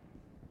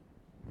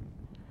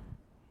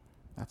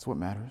 That's what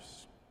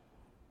matters.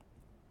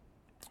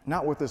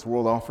 Not what this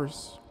world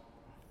offers.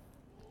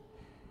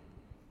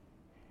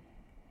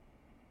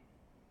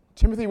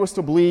 Timothy was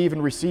to believe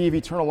and receive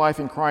eternal life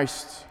in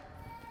Christ.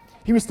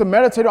 He was to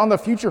meditate on the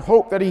future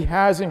hope that he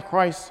has in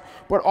Christ,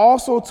 but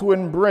also to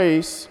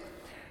embrace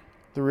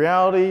the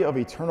reality of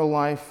eternal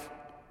life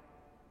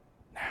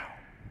now.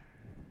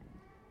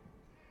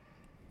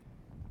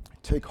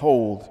 Take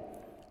hold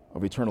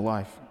of eternal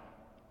life.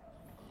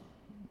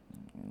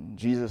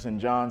 Jesus in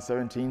John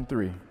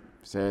 17:3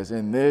 says,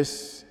 and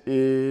this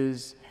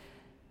is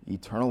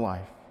eternal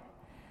life.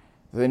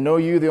 They know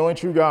you, the only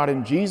true God,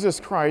 and Jesus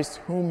Christ,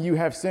 whom you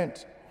have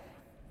sent.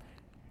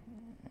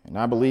 And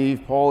I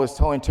believe Paul is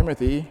telling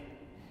Timothy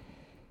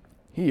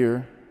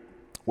here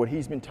what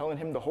he's been telling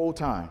him the whole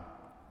time.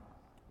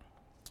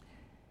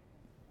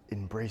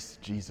 Embrace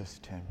Jesus,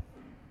 Tim.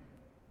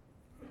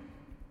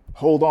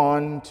 Hold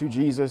on to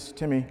Jesus,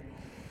 Timmy.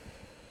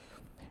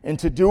 And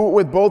to do it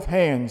with both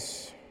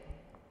hands.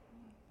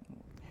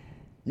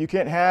 You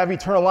can't have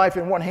eternal life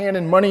in one hand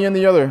and money in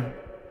the other.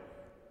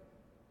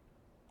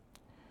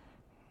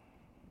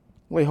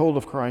 Lay hold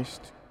of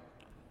Christ.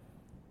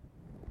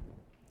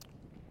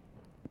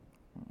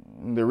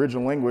 In the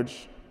original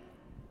language,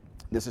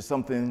 this is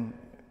something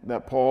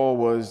that Paul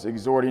was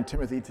exhorting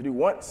Timothy to do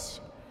once.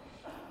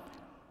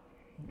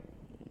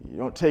 You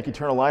don't take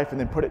eternal life and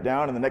then put it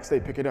down and the next day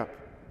pick it up.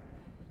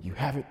 You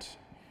have it,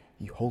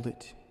 you hold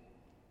it,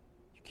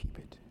 you keep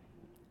it.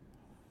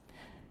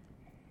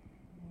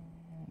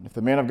 And if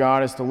the man of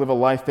God is to live a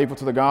life faithful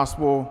to the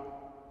gospel,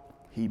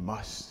 he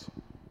must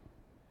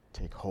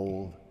take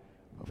hold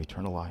of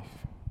eternal life.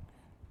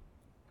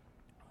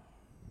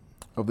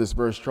 Of this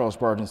verse, Charles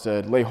Spurgeon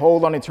said, lay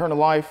hold on eternal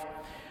life,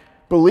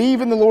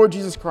 believe in the Lord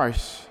Jesus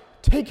Christ,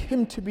 take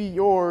him to be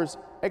yours,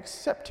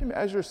 accept him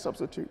as your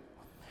substitute,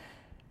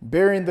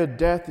 bearing the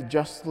death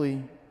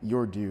justly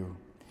your due,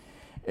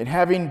 and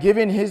having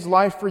given his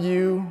life for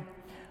you,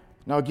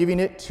 now giving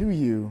it to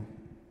you,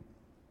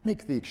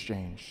 make the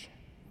exchange.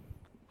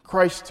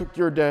 Christ took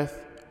your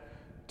death,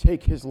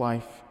 take his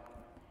life.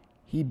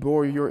 He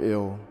bore your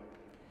ill,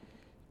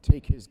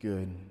 take his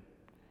good,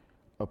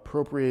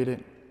 appropriate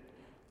it,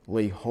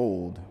 lay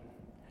hold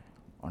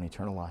on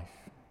eternal life.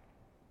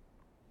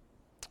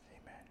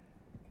 Amen.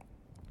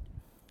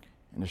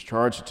 In his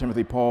charge to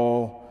Timothy,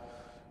 Paul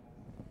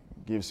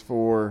gives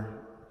 4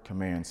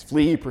 commands: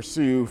 flee,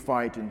 pursue,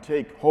 fight, and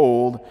take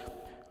hold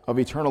of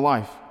eternal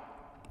life.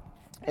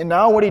 And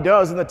now what he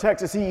does in the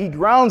text is he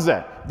grounds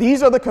that.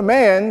 These are the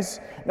commands.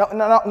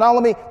 Now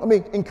let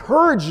me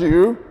encourage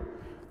you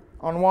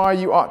on why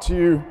you ought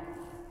to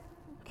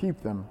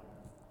keep them.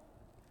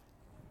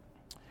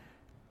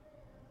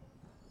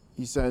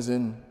 He says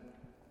in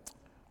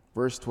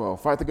verse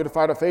 12, fight the good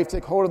fight of faith,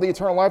 take hold of the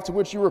eternal life to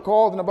which you were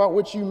called and about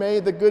which you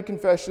made the good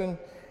confession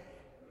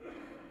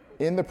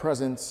in the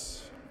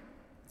presence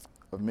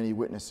of many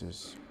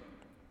witnesses.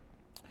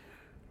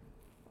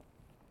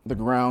 The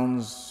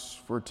grounds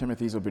for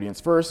Timothy's obedience.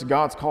 First,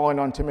 God's calling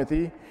on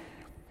Timothy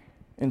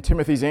and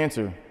Timothy's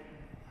answer.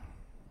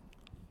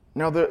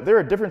 Now, there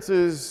are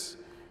differences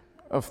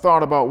of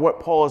thought about what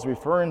Paul is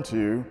referring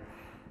to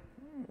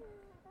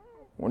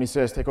when he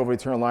says, take over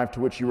eternal life to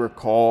which you were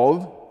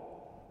called,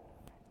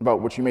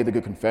 about which you made the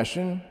good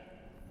confession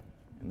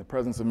in the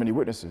presence of many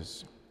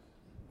witnesses.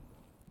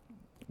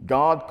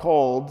 God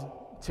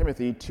called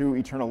Timothy to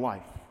eternal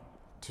life,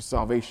 to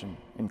salvation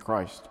in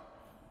Christ.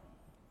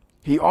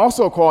 He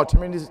also called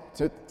Timothy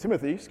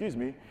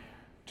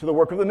to the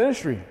work of the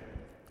ministry,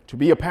 to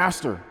be a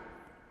pastor.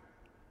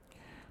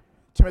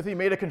 Timothy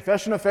made a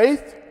confession of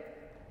faith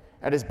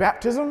at his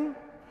baptism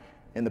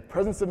in the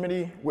presence of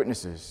many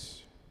witnesses.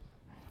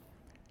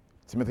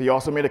 Timothy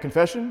also made a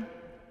confession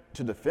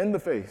to defend the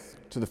faith,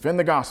 to defend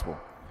the gospel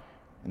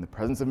in the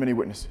presence of many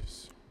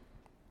witnesses,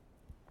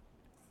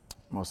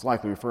 most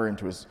likely referring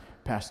to his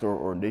pastoral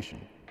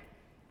ordination.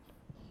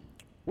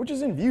 Which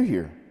is in view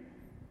here?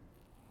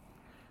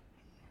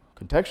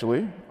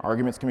 Contextually,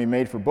 arguments can be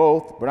made for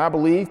both, but I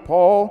believe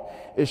Paul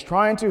is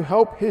trying to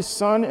help his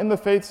son in the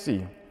faith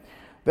see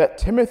that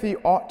Timothy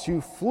ought to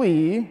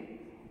flee,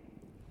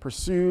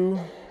 pursue,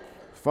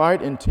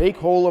 fight, and take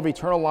hold of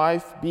eternal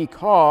life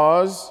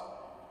because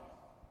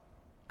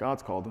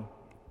God's called him.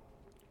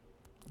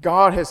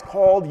 God has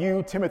called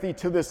you, Timothy,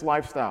 to this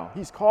lifestyle.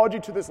 He's called you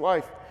to this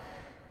life.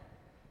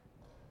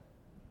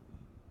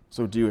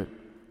 So do it.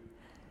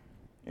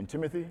 And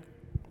Timothy,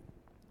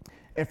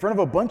 in front of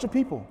a bunch of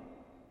people,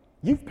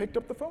 you've picked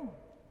up the phone.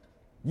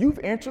 You've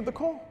answered the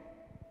call.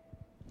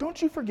 Don't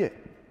you forget.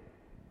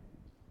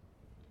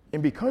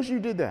 And because you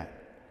did that,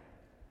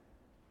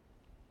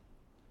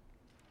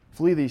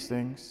 flee these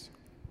things,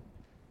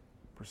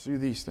 pursue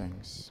these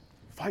things,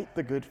 fight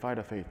the good fight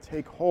of faith,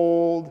 take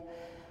hold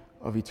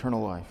of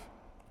eternal life.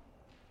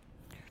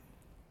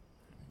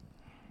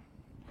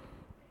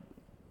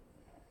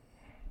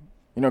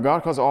 You know,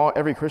 God calls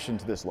every Christian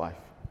to this life.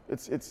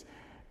 It's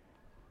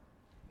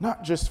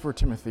not just for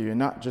Timothy and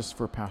not just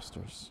for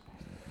pastors.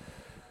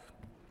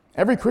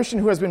 Every Christian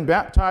who has been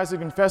baptized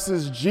and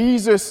confesses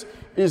Jesus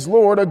is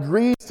Lord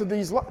agrees to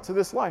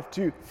this life,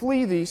 to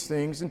flee these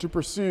things and to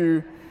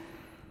pursue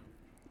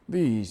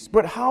these.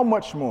 But how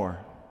much more?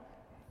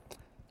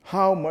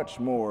 How much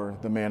more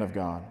the man of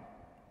God?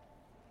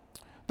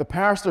 The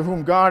pastor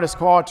whom God has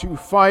called to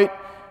fight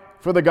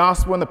for the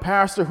gospel and the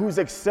pastor who's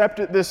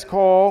accepted this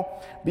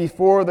call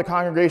before the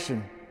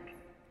congregation.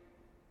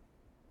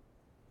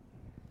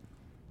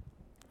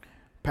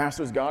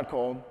 Pastors God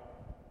called.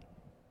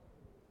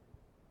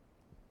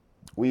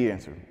 We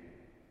answered.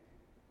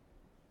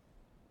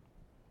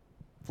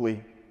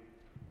 Flee.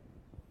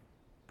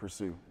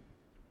 Pursue.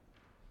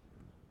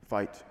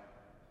 Fight.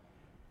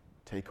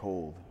 Take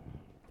hold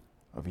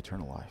of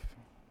eternal life.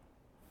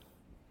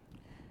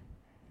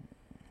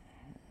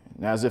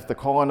 And as if the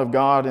calling of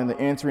God and the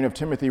answering of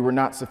Timothy were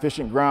not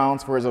sufficient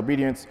grounds for his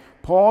obedience,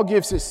 Paul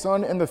gives his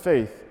son in the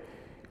faith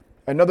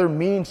another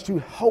means to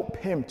help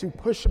him, to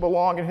push him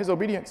along in his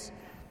obedience.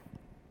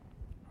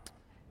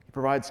 He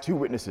provides 2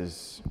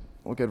 witnesses.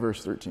 Look at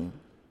verse 13.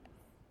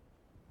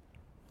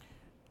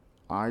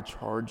 I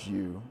charge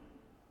you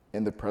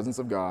in the presence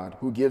of God,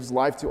 who gives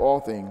life to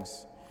all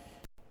things,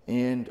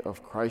 and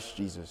of Christ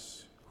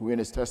Jesus, who in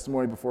his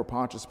testimony before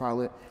Pontius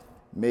Pilate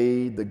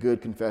made the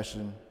good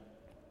confession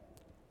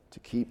to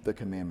keep the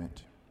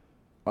commandment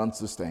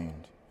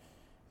unsustained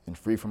and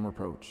free from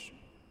reproach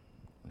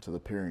until the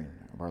appearing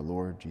of our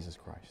Lord Jesus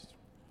Christ.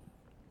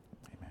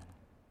 Amen.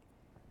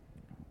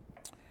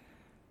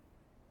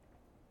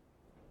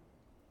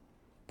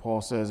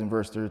 Paul says in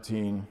verse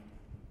 13,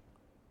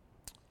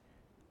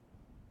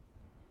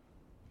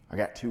 I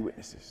got 2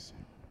 witnesses.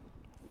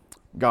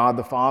 God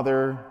the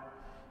Father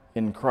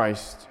in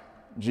Christ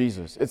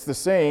Jesus. It's the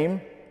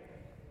same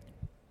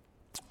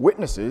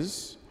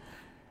witnesses,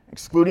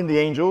 excluding the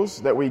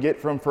angels, that we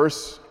get from 1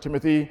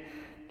 Timothy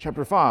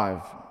chapter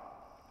 5,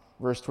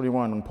 verse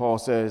 21, when Paul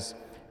says,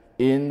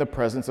 in the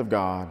presence of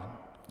God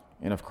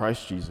and of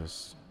Christ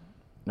Jesus,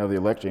 and of the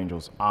elect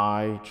angels,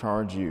 I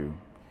charge you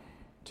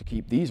to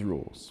keep these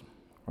rules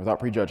without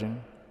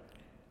prejudging,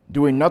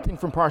 doing nothing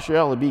from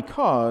partiality,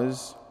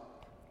 because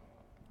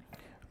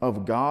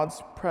of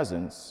God's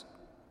presence.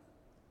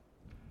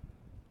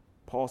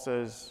 Paul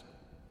says,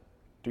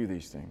 do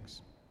these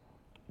things.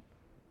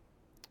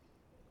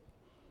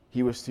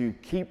 He was to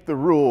keep the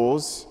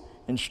rules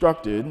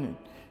instructed in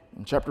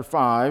chapter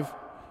 5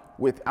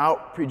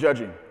 without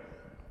prejudging.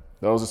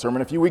 That was a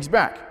sermon a few weeks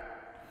back.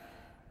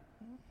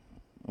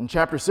 In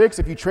chapter 6,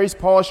 if you trace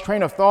Paul's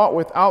train of thought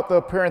without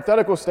the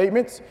parenthetical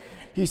statements,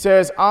 he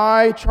says,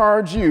 I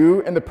charge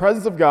you in the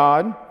presence of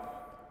God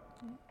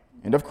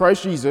and of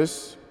Christ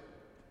Jesus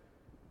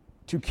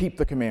to keep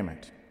the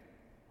commandment.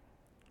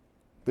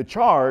 The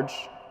charge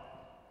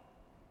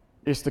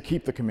is to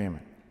keep the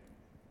commandment.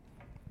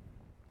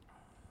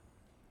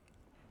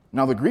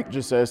 Now, the Greek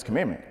just says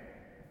commandment.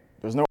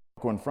 There's no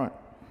in front.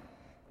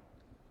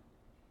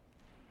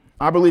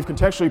 I believe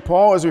contextually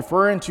Paul is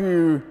referring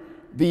to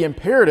the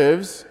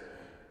imperatives.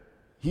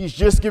 He's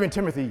just giving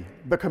Timothy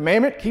the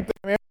commandment, keep the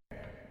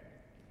commandment,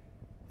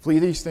 flee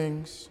these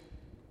things,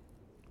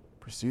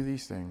 pursue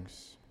these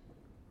things,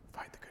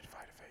 fight the good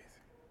fight of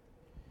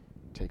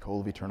faith, take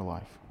hold of eternal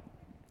life.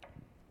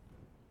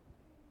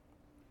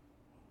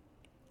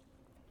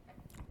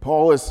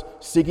 Paul is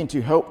seeking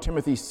to help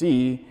Timothy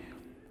see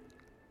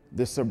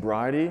the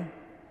sobriety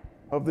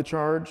of the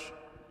charge.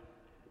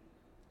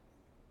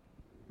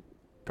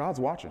 God's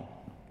watching.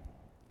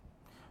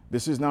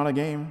 This is not a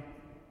game.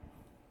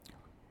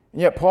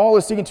 And yet Paul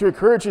is seeking to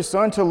encourage his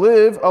son to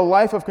live a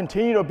life of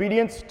continued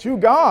obedience to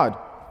God.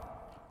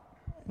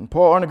 And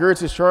Paul undergirds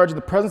his charge in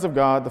the presence of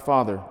God, the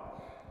Father,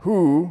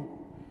 who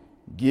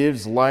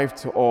gives life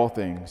to all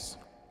things.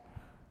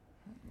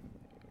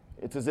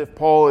 It's as if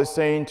Paul is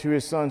saying to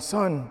his son,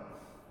 son,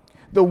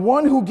 the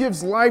one who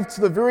gives life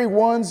to the very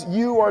ones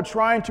you are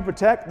trying to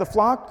protect, the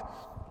flock,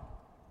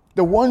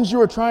 the ones you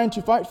are trying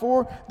to fight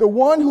for, the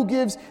one who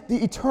gives the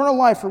eternal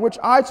life for which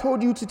I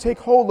told you to take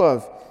hold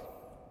of,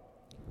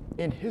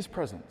 in his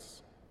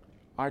presence,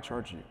 I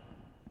charge you,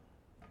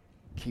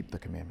 keep the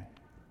commandment.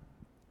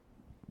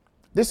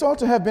 This ought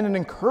to have been an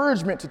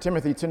encouragement to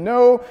Timothy to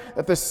know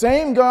that the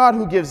same God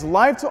who gives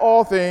life to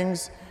all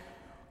things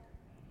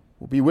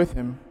will be with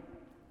him,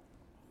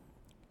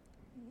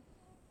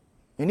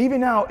 and even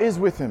now is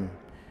with him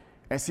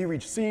as he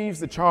receives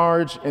the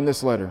charge in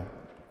this letter.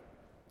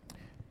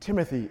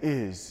 Timothy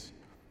is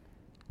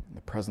in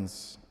the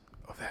presence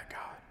of that God.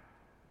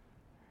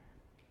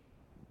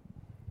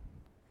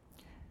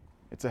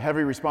 It's a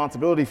heavy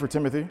responsibility for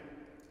Timothy,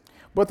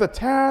 but the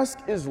task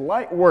is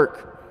light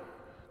work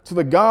to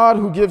the God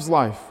who gives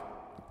life.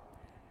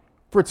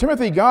 For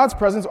Timothy, God's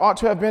presence ought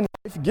to have been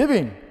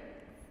life-giving.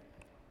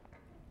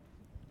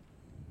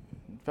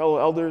 Fellow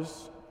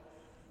elders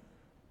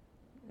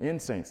and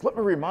saints, let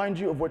me remind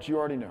you of what you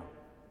already know.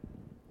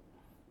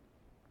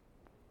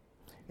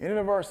 In and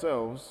of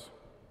ourselves,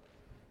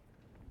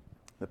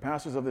 the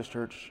pastors of this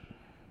church,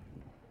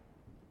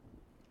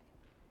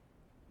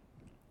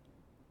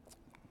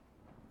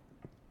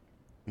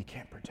 we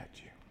can't protect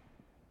you.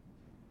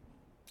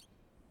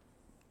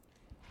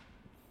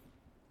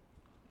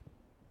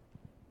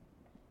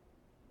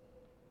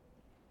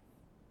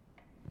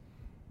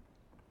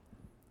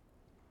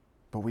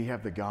 But we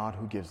have the God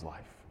who gives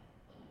life,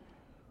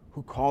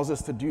 who calls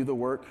us to do the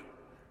work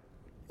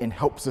and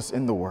helps us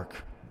in the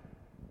work.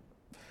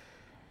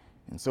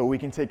 And so we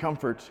can take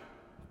comfort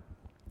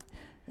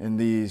in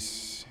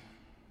these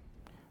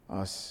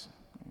us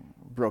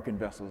broken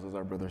vessels, as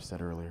our brother said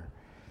earlier,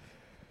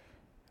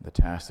 the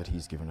task that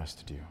he's given us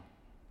to do.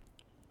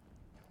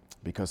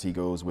 Because he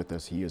goes with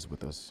us, he is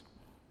with us.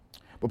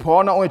 But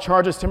Paul not only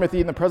charges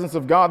Timothy in the presence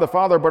of God the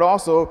Father, but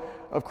also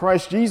of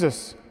Christ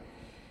Jesus.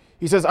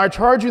 He says, I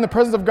charge you in the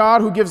presence of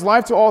God who gives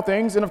life to all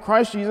things, and of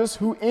Christ Jesus,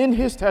 who in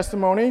his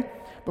testimony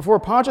before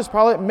Pontius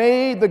Pilate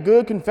made the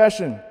good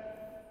confession.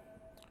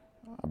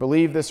 I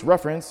believe this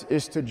reference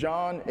is to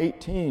John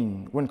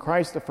 18, when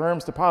Christ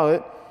affirms to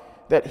Pilate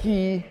that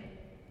he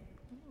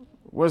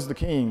was the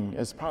king,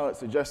 as Pilate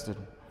suggested,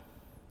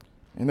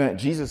 and that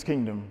Jesus'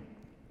 kingdom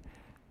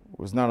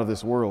was not of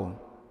this world.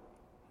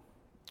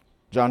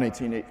 John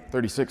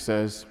 18:36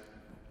 says,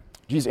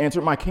 Jesus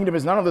answered, my kingdom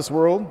is not of this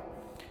world.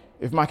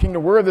 If my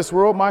kingdom were of this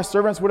world, my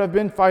servants would have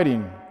been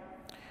fighting,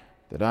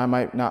 that I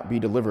might not be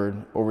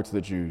delivered over to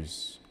the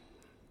Jews.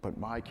 But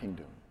my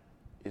kingdom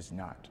is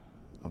not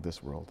of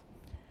this world.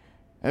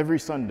 Every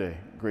Sunday,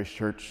 Grace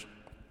Church,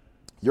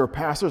 your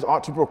pastors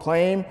ought to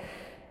proclaim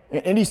in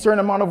any certain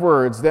amount of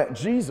words that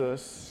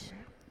Jesus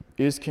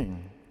is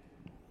king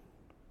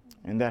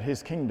and that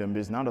his kingdom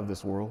is not of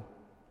this world.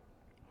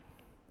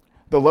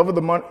 The love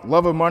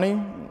of money,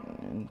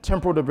 and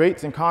temporal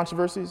debates and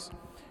controversies,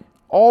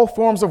 all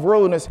forms of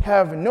worldliness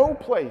have no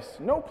place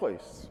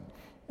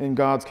in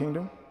God's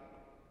kingdom.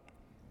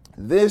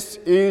 This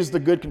is the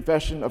good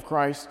confession of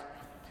Christ,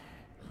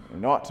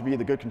 and ought to be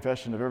the good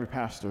confession of every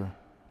pastor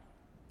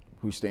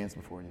who stands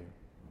before you,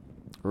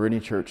 or any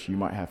church you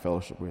might have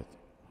fellowship with.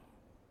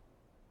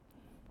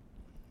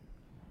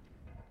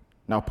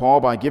 Now,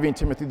 Paul, by giving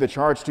Timothy the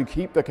charge to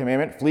keep the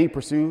commandment, flee,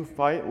 pursue,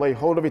 fight, lay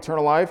hold of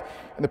eternal life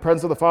in the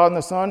presence of the Father and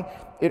the Son,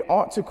 it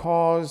ought to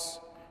cause,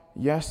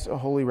 yes, a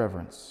holy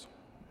reverence.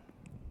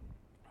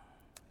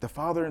 The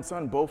Father and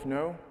Son both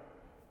know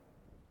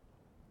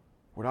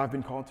what I've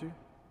been called to.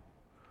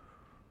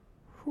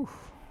 Whew.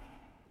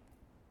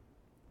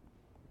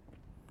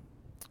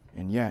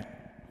 And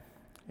yet,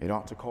 it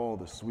ought to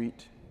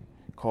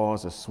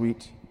cause a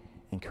sweet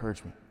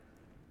encouragement.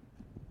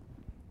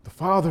 The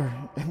Father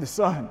and the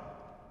Son,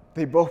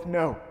 they both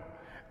know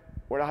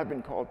what I've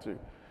been called to.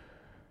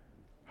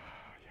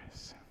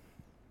 Yes.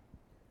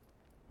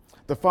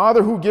 The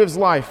Father who gives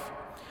life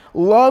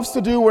loves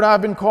to do what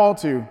I've been called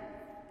to.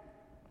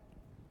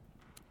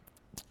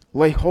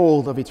 Lay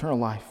hold of eternal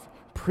life.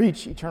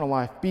 Preach eternal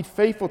life. Be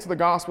faithful to the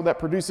gospel that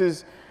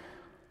produces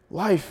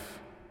life.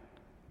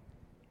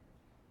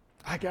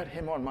 I got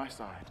him on my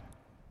side.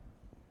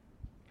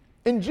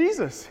 And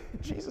Jesus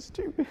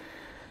too,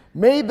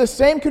 made the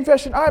same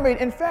confession I made.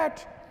 In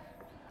fact,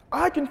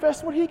 I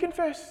confessed what he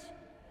confessed.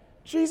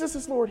 Jesus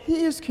is Lord.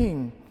 He is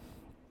King.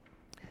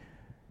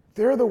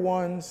 They're the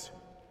ones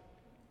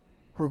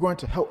who are going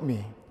to help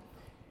me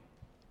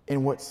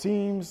in what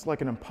seems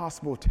like an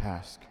impossible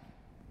task,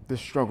 this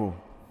struggle,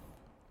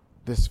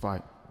 this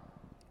fight.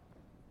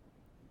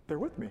 They're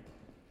with me.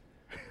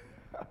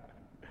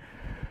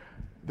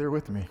 They're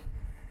with me.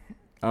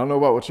 I don't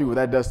know about you, but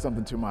that does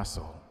something to my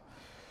soul.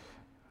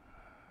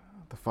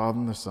 The Father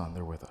and the Son,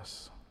 they're with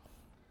us.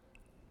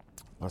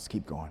 Let's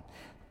keep going.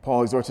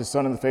 Paul exhorts his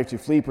son in the faith to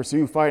flee,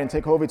 pursue, fight, and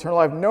take hold of eternal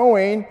life,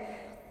 knowing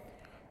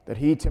that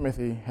he,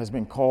 Timothy, has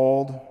been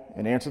called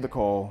and answered the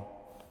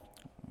call.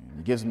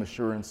 He gives him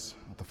assurance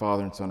that the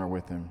Father and Son are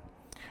with him.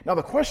 Now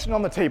the question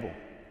on the table,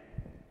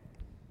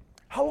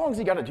 how long has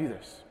he got to do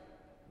this?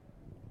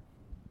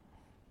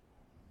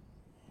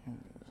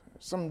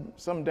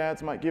 Some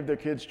dads might give their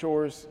kids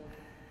chores.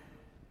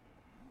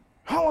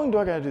 How long do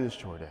I got to do this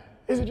chore, Dad?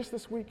 Is it just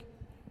this week?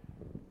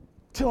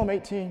 Till I'm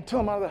 18, till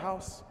I'm out of the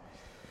house?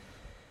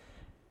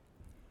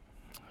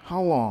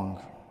 How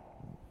long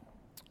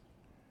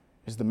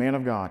is the man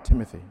of God,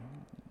 Timothy,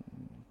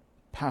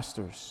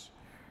 pastors,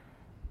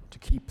 to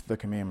keep the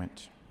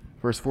commandment?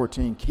 Verse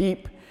 14,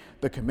 keep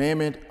the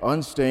commandment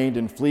unstained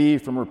and flee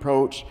from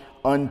reproach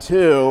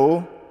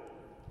until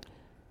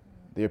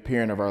the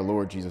appearing of our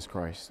Lord Jesus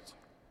Christ.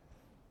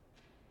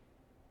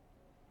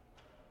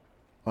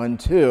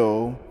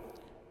 Until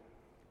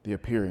the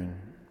appearing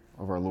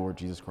of our Lord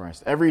Jesus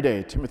Christ. Every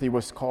day, Timothy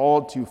was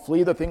called to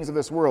flee the things of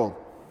this world.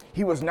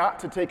 He was not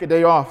to take a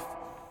day off.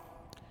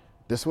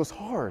 This was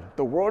hard.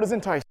 The world is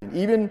enticing,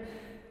 even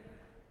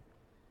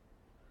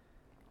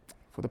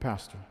for the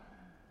pastor.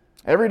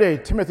 Every day,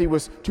 Timothy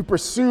was to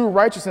pursue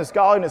righteousness,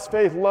 godliness,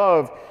 faith,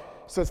 love,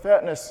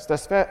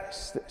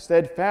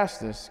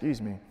 steadfastness,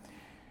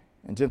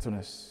 and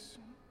gentleness.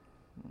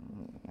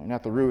 And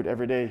at the root,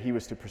 every day, he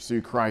was to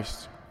pursue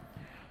Christ.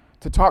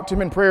 To talk to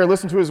him in prayer,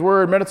 listen to his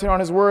word, meditate on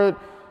his word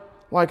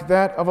like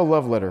that of a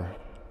love letter.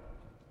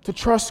 To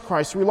trust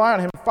Christ, rely on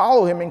him,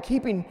 follow him, and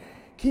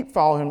keep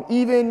following him,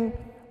 even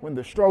when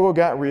the struggle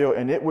got real,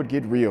 and it would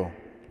get real.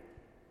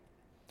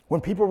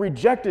 When people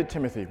rejected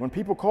Timothy, when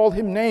people called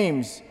him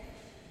names,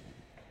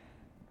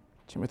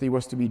 Timothy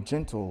was to be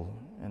gentle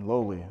and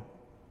lowly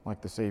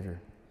like the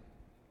Savior.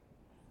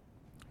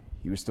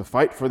 He was to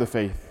fight for the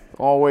faith,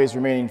 always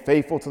remaining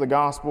faithful to the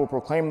gospel,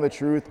 proclaiming the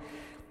truth,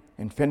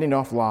 and fending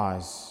off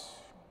lies.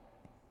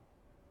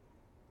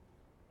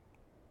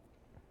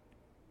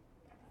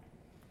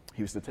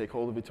 He was to take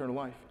hold of eternal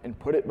life and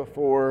put it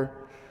before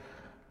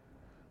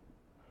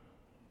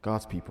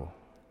God's people.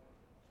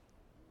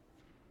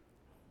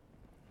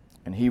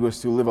 And he was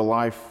to live a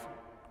life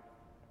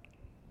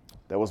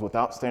that was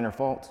without stain or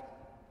fault.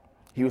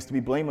 He was to be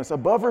blameless,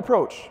 above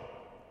reproach.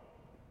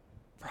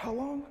 For how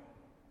long?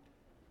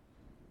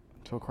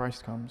 Until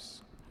Christ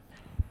comes.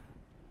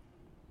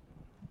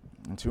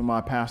 And to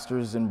my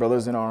pastors and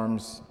brothers in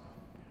arms,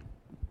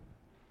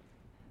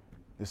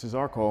 this is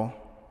our call.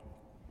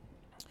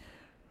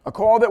 A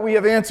call that we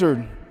have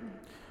answered.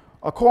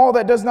 A call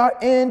that does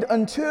not end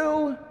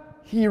until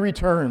he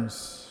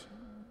returns.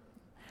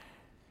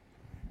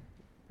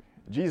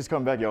 Jesus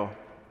coming back, y'all.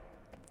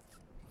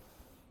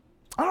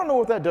 I don't know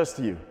what that does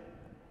to you.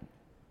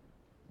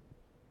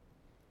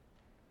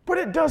 But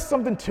it does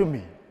something to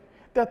me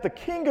that the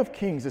King of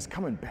Kings is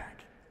coming back.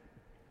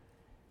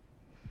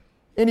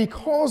 And he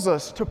calls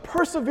us to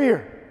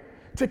persevere,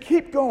 to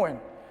keep going,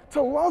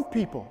 to love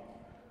people,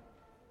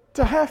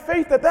 to have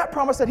faith that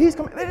promise that he's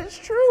coming, that it's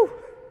true.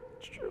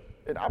 It's true.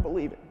 And I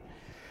believe it.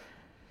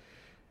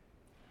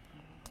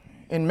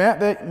 And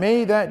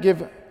may that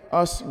give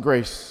us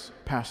grace,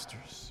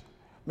 pastors.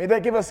 May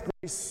that give us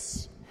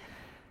grace,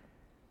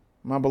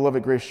 my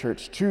beloved Grace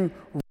Church, to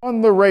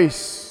run the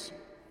race,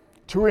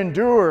 to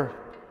endure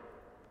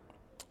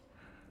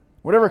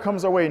whatever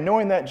comes our way,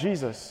 knowing that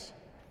Jesus,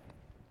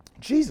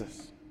 he's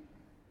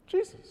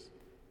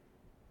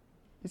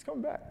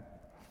coming back.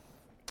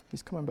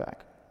 He's coming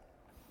back.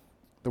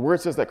 The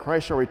word says that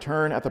Christ shall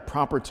return at the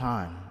proper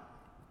time.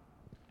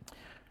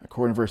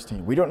 According to verse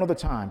 10. We don't know the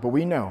time, but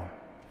we know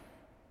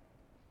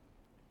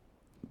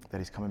that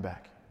he's coming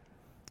back.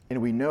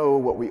 And we know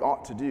what we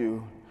ought to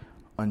do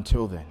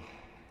until then.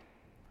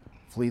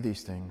 Flee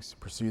these things,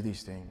 pursue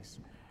these things.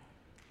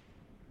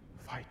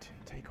 Fight,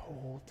 take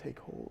hold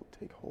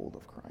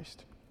of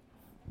Christ.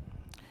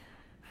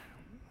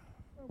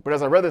 But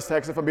as I read this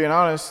text, if I'm being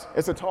honest,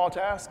 it's a tall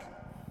task.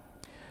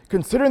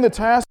 Considering the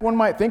task, one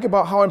might think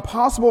about how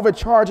impossible of a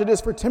charge it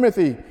is for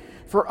Timothy,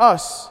 for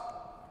us,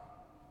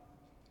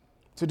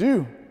 to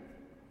do.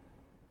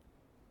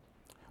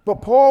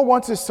 But Paul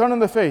wants his son in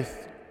the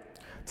faith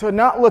to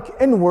not look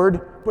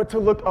inward, but to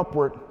look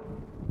upward.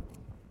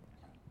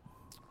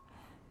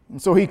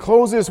 And so he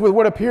closes with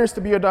what appears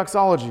to be a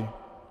doxology.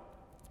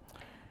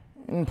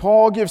 And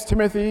Paul gives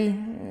Timothy,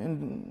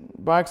 and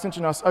by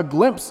extension us, a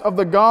glimpse of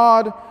the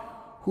God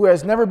who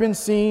has never been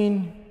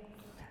seen,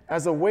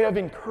 as a way of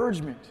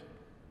encouragement.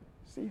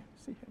 See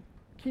him.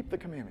 Keep the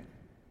commandment.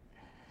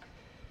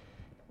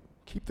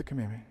 Keep the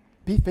commandment.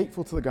 Be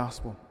faithful to the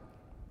gospel.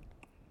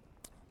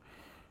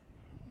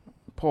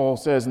 Paul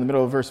says in the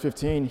middle of verse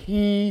 15,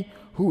 he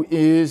who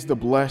is the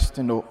blessed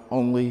and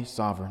only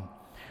sovereign,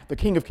 the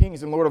King of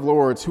kings and Lord of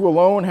lords, who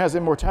alone has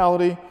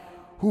immortality,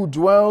 who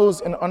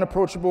dwells in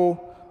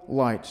unapproachable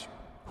light,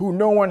 who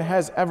no one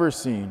has ever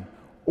seen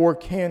or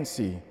can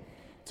see,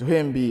 to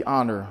him be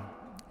honor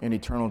and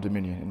eternal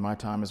dominion. And my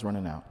time is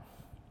running out.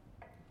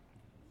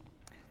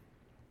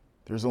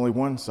 There's only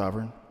one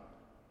sovereign.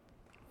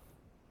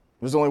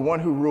 There's only one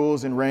who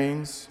rules and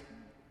reigns.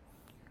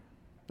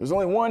 There's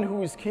only one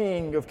who is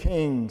King of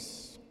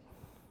kings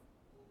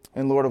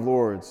and Lord of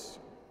lords,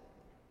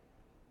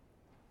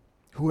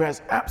 who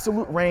has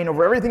absolute reign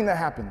over everything that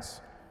happens.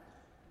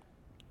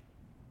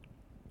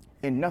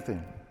 And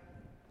nothing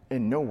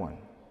and no one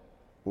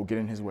will get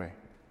in his way.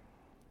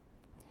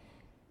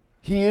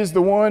 He is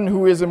the one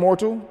who is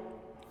immortal,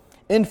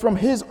 and from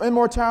his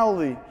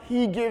immortality,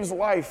 he gives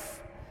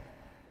life.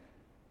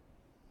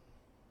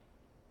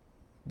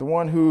 The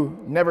one who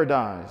never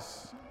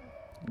dies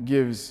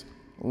gives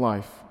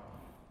life.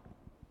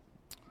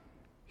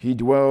 He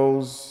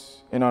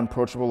dwells in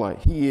unapproachable light.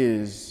 He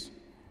is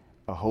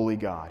a holy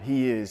God.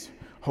 He is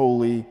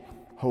holy,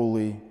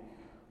 holy,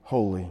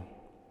 holy.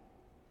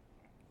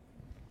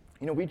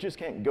 You know, we just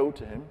can't go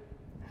to him.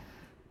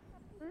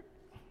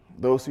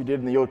 Those who did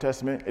in the Old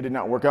Testament, it did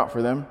not work out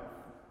for them.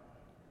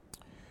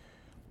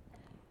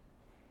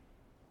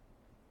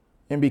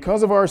 And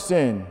because of our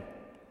sin,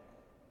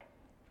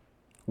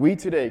 we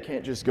today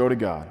can't just go to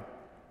God.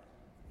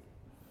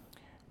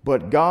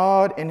 But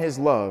God, in his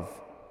love,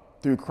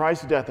 through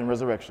Christ's death and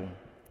resurrection,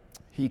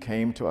 he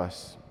came to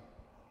us.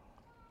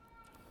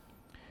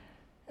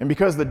 And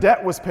because the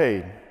debt was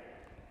paid,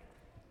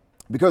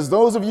 because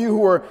those of you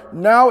who are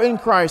now in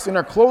Christ and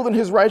are clothed in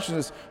his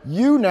righteousness,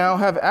 you now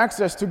have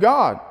access to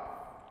God,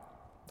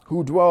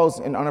 who dwells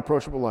in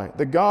unapproachable light.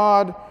 The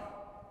God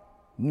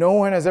no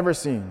one has ever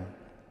seen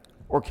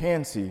or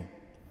can see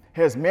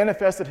has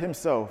manifested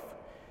himself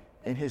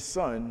in his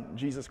Son,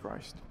 Jesus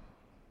Christ.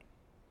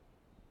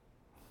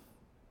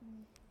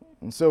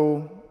 And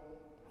so,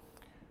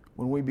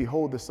 when we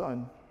behold the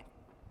Son,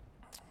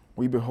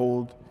 we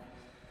behold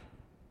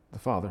the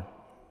Father.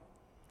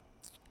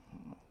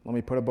 Let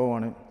me put a bow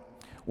on it.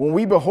 When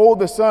we behold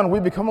the Son,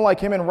 we become like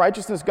him in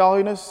righteousness,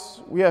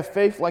 godliness. We have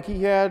faith like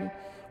he had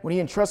when he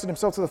entrusted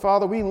himself to the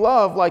Father. We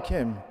love like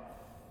him,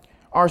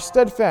 are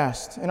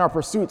steadfast in our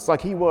pursuits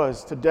like he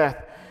was to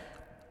death,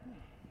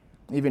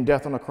 even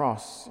death on the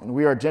cross. And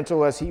we are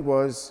gentle as he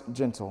was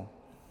gentle.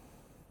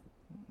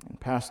 And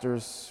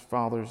pastors,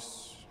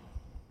 fathers,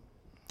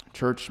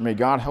 church, may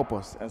God help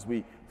us as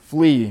we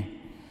flee,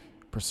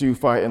 pursue,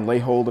 fight, and lay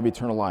hold of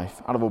eternal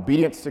life out of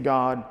obedience to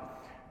God,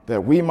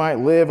 that we might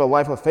live a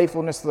life of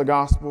faithfulness to the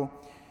gospel.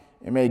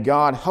 And may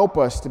God help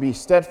us to be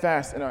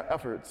steadfast in our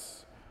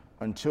efforts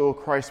until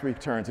Christ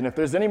returns. And if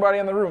there's anybody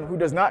in the room who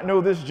does not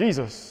know this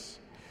Jesus,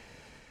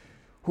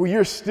 who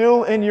you're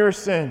still in your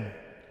sin,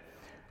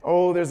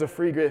 oh, there's a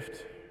free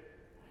gift.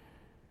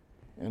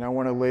 And I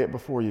want to lay it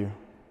before you.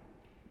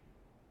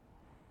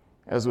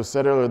 As was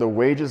said earlier, the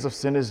wages of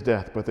sin is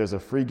death, but there's a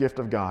free gift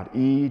of God,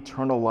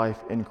 eternal life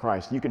in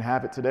Christ. You can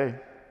have it today.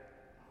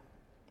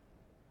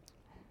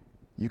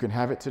 You can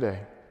have it today.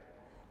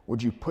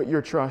 Would you put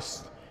your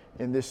trust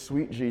in this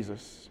sweet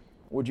Jesus?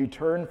 Would you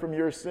turn from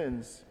your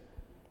sins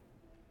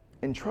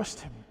and trust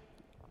him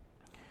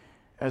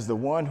as the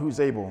one who's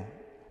able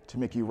to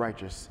make you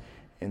righteous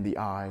in the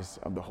eyes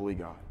of the holy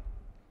God?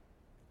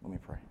 Let me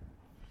pray.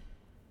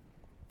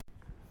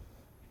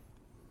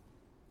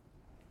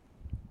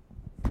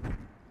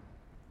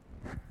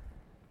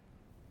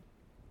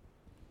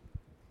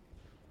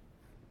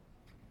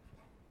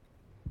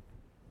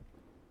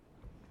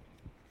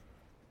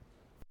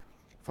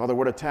 Father,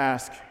 what a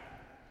task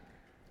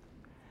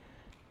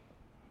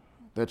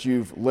that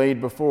you've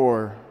laid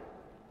before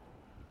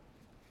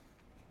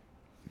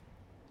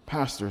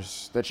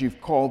pastors, that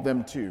you've called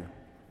them to.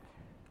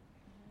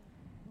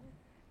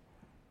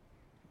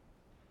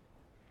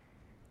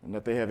 And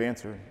that they have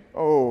answered,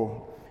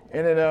 oh,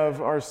 in and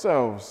of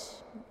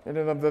ourselves, in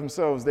and of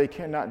themselves, they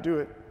cannot do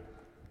it.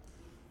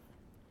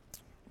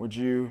 Would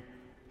you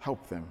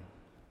help them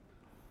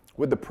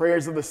with the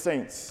prayers of the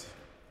saints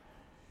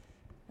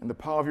and the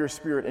power of your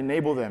Spirit?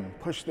 Enable them,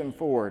 push them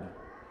forward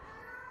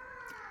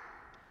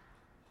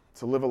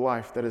to live a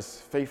life that is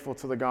faithful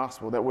to the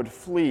gospel, that would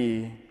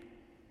flee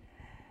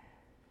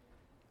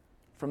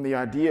from the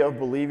idea of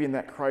believing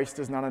that Christ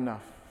is not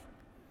enough,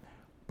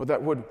 but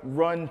that would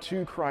run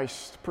to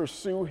Christ,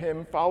 pursue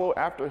him, follow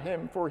after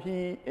him, for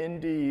he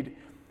indeed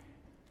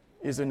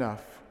is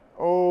enough.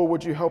 Oh,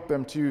 would you help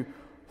them to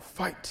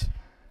fight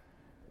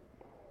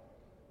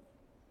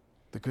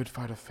the good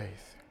fight of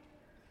faith,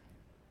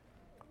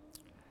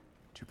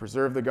 to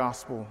preserve the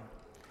gospel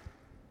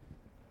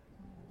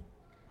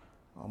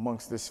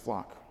amongst this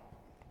flock.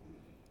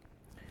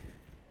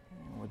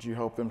 Would you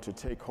help them to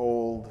take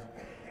hold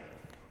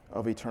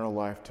of eternal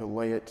life, to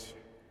lay it,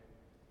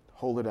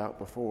 hold it out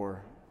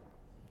before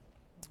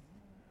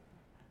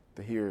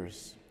the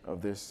hearers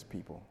of this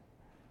people?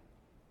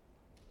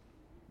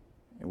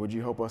 And would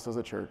you help us as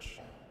a church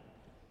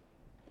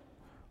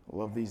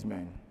love these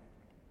men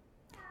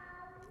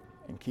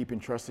and keep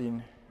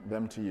entrusting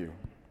them to you,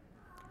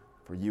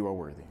 for you are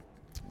worthy.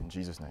 In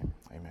Jesus' name,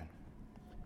 amen.